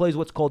 He plays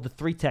what's called the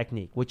 3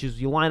 technique, which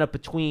is you line up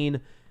between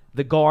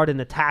the guard and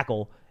the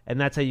tackle, and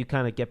that's how you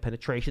kind of get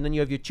penetration. Then you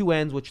have your two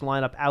ends, which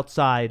line up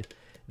outside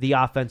the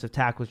offensive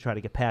tackles try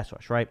to get pass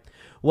rush, right?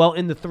 Well,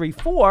 in the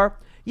 3-4,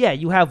 yeah,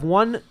 you have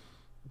one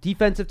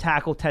defensive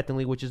tackle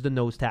technically, which is the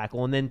nose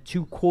tackle, and then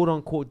two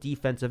quote-unquote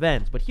defensive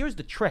ends. But here's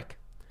the trick.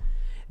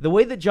 The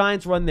way the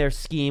Giants run their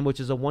scheme, which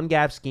is a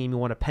one-gap scheme, you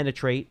want to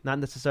penetrate, not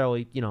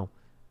necessarily,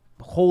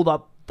 hold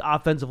up the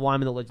offensive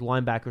linemen that let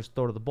linebackers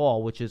throw to the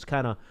ball, which is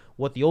kind of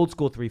what the old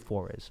school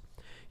 3-4 is.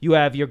 You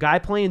have your guy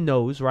playing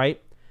nose, right?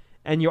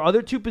 And your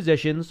other two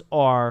positions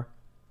are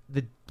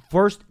the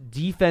first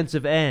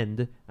defensive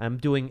end, I'm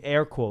doing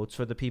air quotes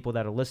for the people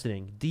that are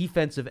listening,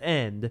 defensive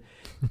end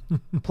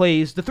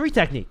plays the 3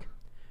 technique,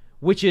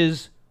 which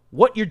is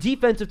what your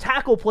defensive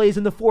tackle plays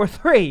in the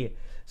 4-3.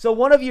 So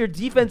one of your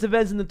defensive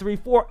ends in the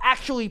 3-4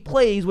 actually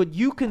plays what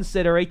you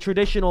consider a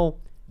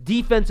traditional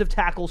defensive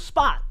tackle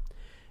spot.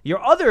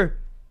 Your other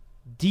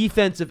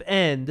defensive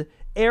end,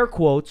 air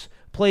quotes,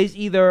 plays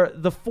either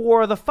the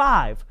 4 or the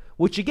 5,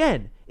 which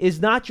again is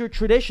not your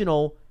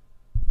traditional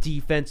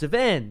defensive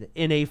end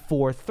in a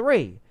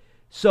 4-3.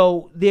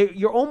 So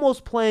you're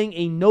almost playing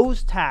a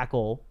nose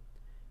tackle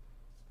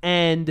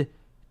and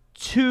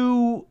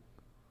two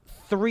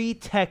 3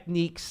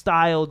 technique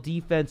style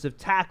defensive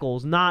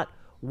tackles, not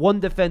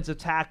 1 defensive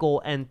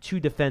tackle and 2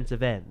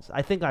 defensive ends.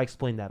 I think I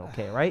explained that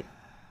okay, right?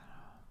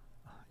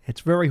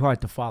 It's very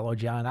hard to follow,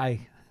 John.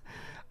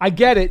 I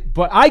get it,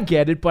 but I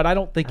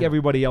don't think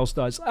everybody else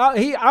does.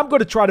 I'm going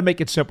to try to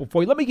make it simple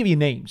for you. Let me give you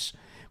names.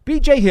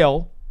 B.J.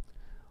 Hill,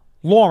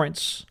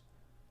 Lawrence,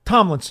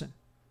 Tomlinson.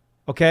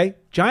 Okay?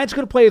 Giants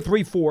going to play a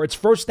 3-4. It's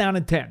 1st down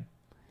and 10.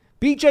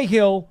 B.J.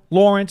 Hill,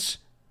 Lawrence,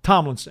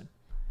 Tomlinson.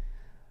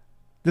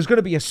 There's going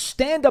to be a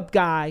stand-up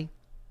guy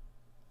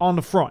on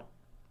the front.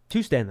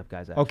 2 stand-up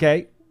guys, actually.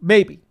 Okay?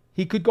 Maybe.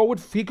 He could go with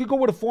a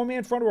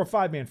 4-man front or a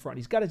 5-man front.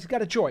 He's got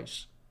a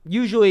choice.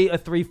 Usually a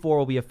 3-4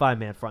 will be a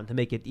 5-man front to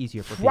make it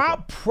easier for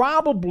people.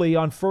 Probably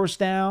on 1st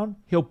down,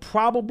 he'll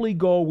probably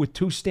go with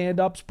 2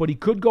 stand-ups, but he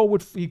could go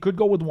with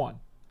 1.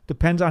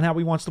 Depends on how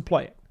he wants to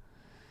play it.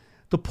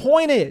 The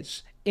point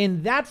is,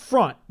 in that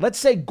front, let's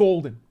say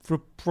Golden, for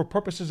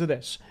purposes of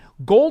this.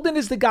 Golden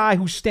is the guy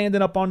who's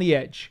standing up on the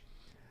edge.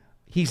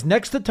 He's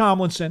next to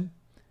Tomlinson.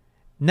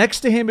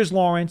 Next to him is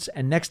Lawrence,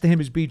 and next to him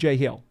is B.J.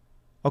 Hill.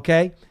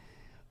 Okay?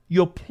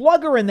 Your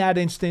plugger in that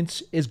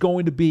instance is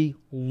going to be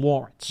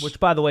Lawrence. Which,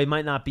 by the way,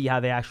 might not be how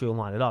they actually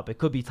line it up. It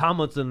could be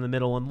Tomlinson in the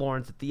middle and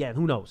Lawrence at the end.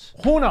 Who knows?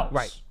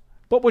 Right.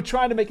 But we're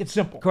trying to make it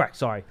simple. Correct.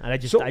 Sorry. I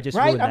just right?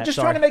 ruined that. I'm just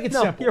Sorry. trying to make it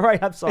simple. You're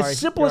right. I'm sorry. As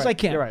simple as I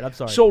can. You're right. I'm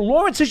sorry. So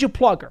Lawrence is your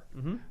plugger.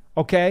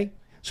 Okay?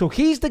 So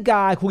he's the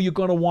guy who you're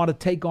going to want to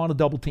take on a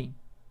double team.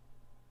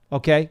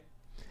 Okay?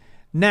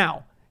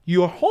 Now,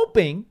 you're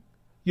hoping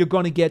you're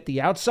going to get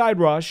the outside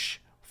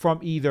rush from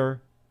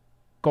either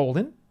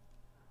Golden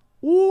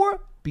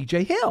or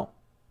B.J. Hill.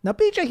 Now,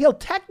 B.J. Hill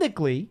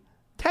technically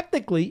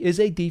is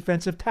a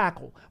defensive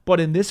tackle, but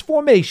in this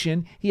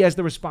formation, he has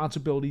the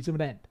responsibilities of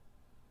an end.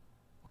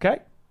 Okay?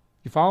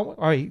 You follow?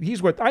 All right,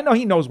 I know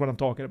he knows what I'm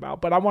talking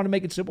about, but I want to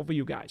make it simple for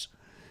you guys.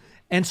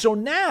 And so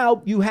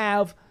now you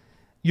have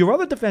your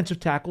other defensive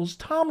tackles,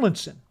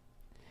 Tomlinson.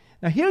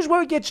 Now, here's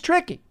where it gets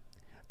tricky.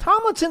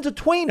 Tomlinson's a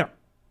tweener.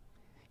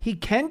 He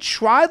can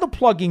try the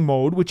plugging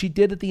mode, which he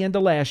did at the end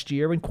of last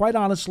year, and quite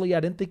honestly, I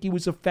didn't think he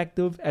was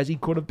effective as he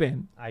could have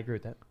been. I agree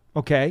with that.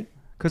 Okay?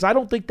 Because I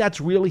don't think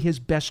that's really his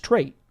best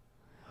trait.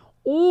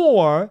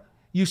 Or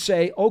you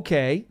say,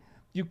 okay,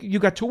 you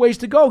got 2 ways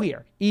to go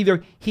here.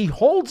 Either he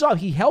holds up,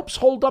 he helps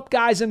hold up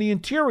guys in the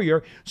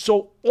interior,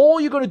 so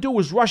all you're going to do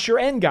is rush your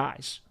end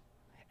guys.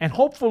 And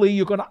hopefully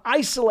you're going to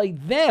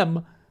isolate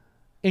them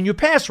in your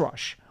pass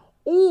rush.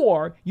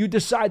 Or you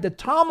decide that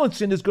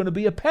Tomlinson is going to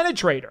be a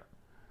penetrator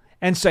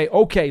and say,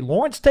 okay,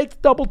 Lawrence takes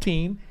the double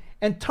team,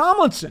 and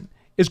Tomlinson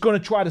is going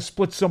to try to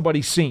split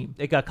somebody's seam.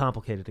 It got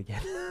complicated again.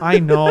 I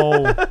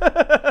know.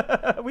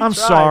 I'm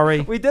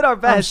sorry. We did our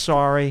best. I'm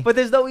sorry. But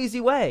there's no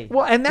easy way.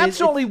 Well, and that's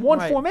only one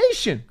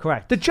formation.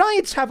 Correct. The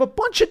Giants have a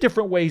bunch of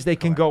different ways they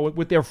can go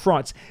with their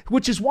fronts,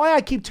 which is why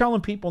I keep telling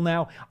people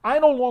now, I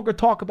no longer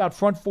talk about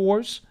front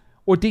 4s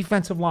or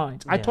defensive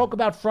lines. I talk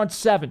about front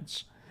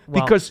 7s.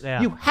 Because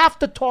you have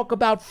to talk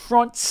about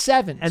front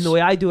 7s. And the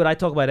way I do it, I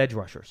talk about edge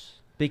rushers.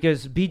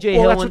 Because B.J.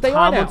 Hill and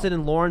Tomlinson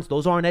and Lawrence,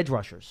 those aren't edge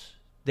rushers.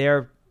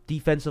 They're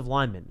defensive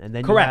linemen. And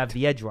then you have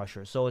the edge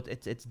rushers. So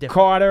it's different.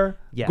 Carter,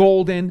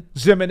 Golden,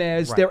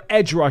 Zimenez, they're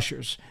edge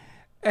rushers.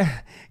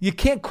 You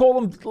can't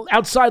call them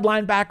outside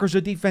linebackers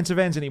or defensive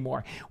ends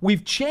anymore.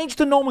 We've changed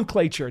the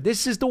nomenclature.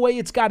 This is the way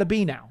it's got to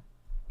be now.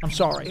 I'm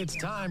sorry. It's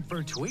time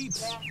for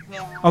tweets.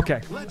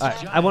 Okay. All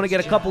right. I want to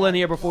get a couple in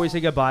here before we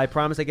say goodbye. I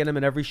promise I get them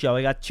in every show.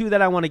 I got 2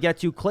 that I want to get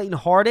to. Clayton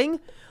Harding.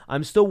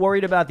 I'm still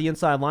worried about the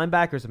inside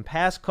linebackers and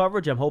pass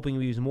coverage. I'm hoping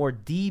we use more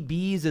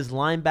DBs as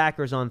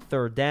linebackers on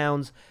 3rd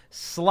downs.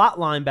 Slot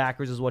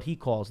linebackers is what he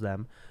calls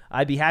them.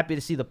 I'd be happy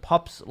to see the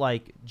pups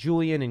like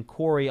Julian and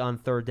Corey on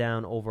 3rd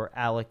down over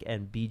Alec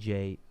and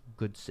BJ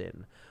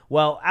Goodson.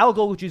 Well, Alec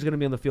Ogletree is going to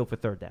be on the field for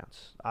 3rd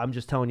downs. I'm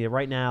just telling you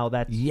right now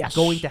that's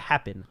going to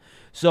happen.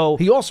 So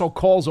he also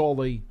calls all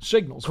the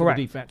signals for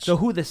the defense. So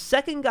who the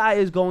second guy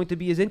is going to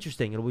be is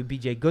interesting. It'll be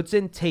BJ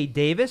Goodson. Tay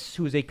Davis,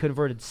 who is a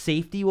converted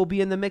safety, will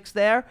be in the mix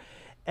there.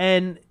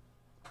 And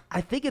I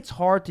think it's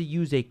hard to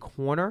use a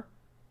corner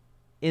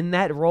in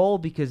that role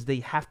because they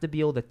have to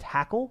be able to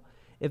tackle.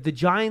 If the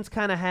Giants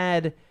kind of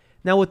had...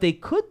 Now, what they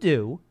could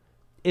do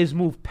is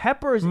move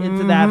Peppers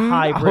into that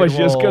hybrid role. I was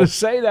just going to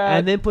say that.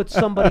 And then put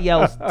somebody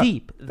else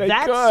deep.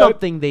 That's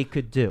something they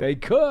could do. They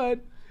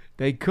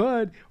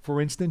could. For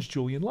instance,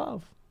 Julian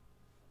Love.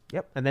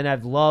 Yep. And then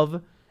have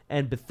Love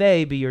and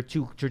Bethea be your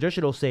 2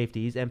 traditional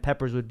safeties, and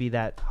Peppers would be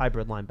that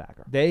hybrid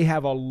linebacker. They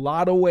have a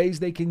lot of ways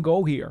they can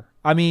go here.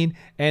 I mean,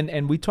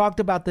 and we talked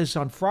about this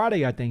on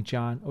Friday, I think,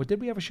 John. Or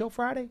did we have a show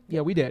Friday?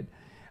 Yeah, we did.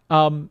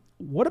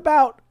 What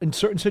about, in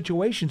certain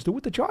situations, do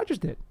what the Chargers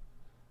did?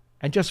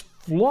 And just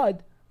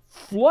flood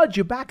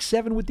your back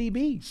 7 with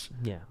DBs.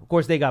 Yeah. Of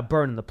course, they got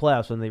burned in the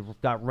playoffs when they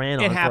got ran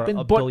on for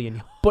a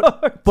billion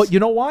yards. But you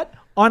know what?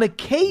 On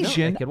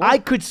occasion, I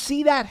could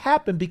see that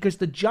happen because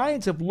the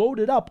Giants have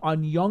loaded up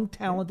on young,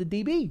 talented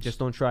DBs. Just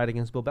don't try it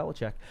against Bill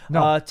Belichick.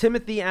 No.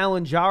 Timothy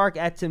Allen Jarek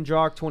at Tim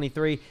Jarek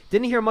 23.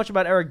 Didn't hear much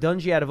about Eric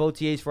Dungy out of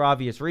OTAs for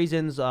obvious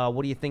reasons.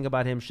 What do you think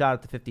about him? Shot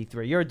at the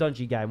 53. You're a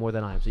Dungy guy more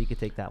than I am, so you could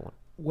take that one.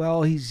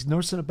 Well, he's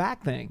nursing a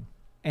back thing.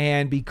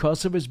 And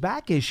because of his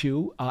back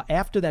issue,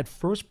 after that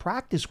first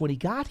practice when he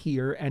got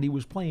here and he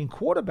was playing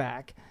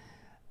quarterback,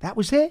 that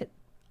was it.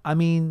 I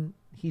mean,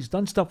 he's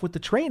done stuff with the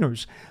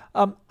trainers.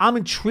 I'm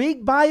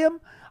intrigued by him.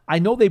 I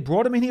know they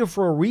brought him in here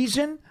for a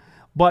reason,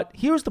 but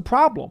here's the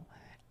problem.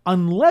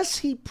 Unless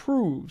he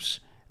proves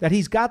that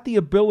he's got the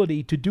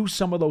ability to do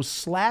some of those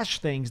slash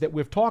things that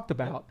we've talked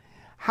about,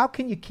 how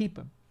can you keep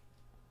him?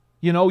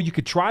 You know, you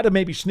could try to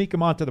maybe sneak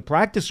him onto the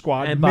practice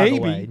squad. And by maybe,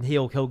 the way,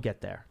 he'll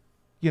get there.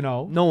 You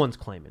know, no one's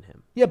claiming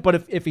him. Yeah,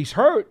 but if he's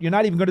hurt, you're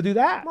not even going to do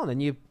that. Well, then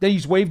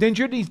he's waived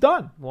injured and he's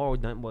done. Well,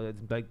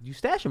 you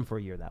stash him for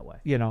a year that way.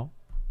 You know,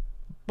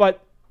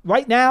 but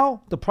right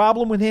now the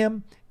problem with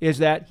him is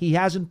that he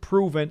hasn't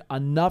proven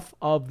enough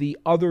of the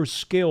other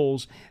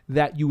skills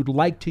that you would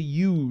like to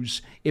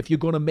use if you're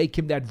going to make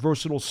him that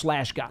versatile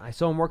slash guy. I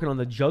saw him working on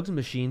the jugs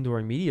machine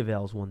during media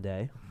avails one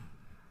day.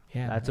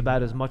 Yeah, that's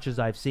about as much as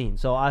I've seen.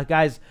 So,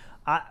 guys,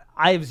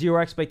 I have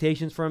zero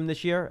expectations for him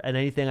this year, and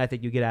anything I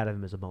think you get out of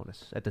him is a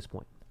bonus at this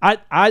point.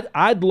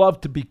 I'd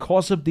love to,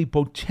 because of the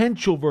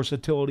potential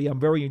versatility. I'm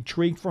very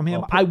intrigued from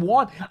him. I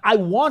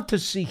want to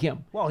see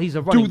him. Well,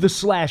 do the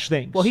slash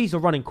things. Well, he's a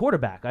running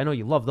quarterback. I know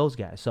you love those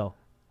guys. So,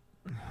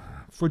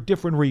 for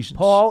different reasons,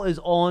 Paul is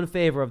all in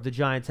favor of the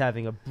Giants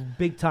having a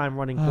big time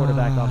running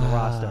quarterback on the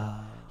roster.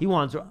 He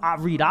wants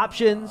read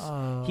options.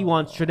 He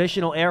wants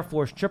traditional Air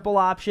Force triple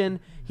option.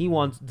 He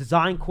wants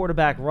design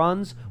quarterback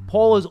runs.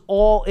 Paul is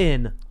all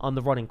in on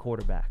the running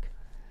quarterback.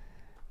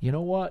 You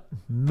know what?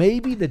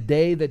 Maybe the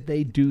day that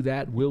they do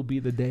that will be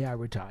the day I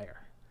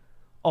retire.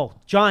 Oh,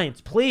 Giants,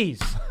 please.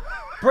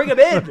 Bring him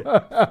in.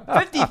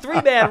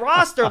 53-man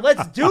roster.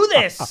 Let's do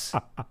this.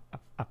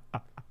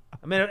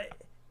 I mean,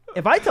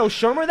 if I tell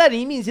Shermer that,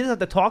 he means he doesn't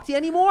have to talk to you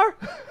anymore,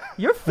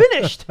 you're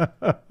finished.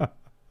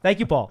 Thank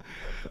you, Paul.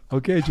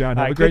 Okay, John.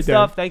 Have a good great day.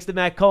 Stuff. Thanks to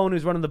Matt Cohen,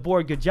 who's running the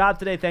board. Good job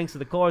today. Thanks to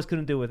the callers.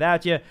 Couldn't do it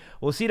without you.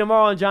 We'll see you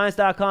tomorrow on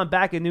Giants.com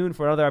back at noon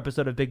for another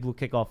episode of Big Blue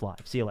Kickoff Live.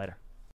 See you later.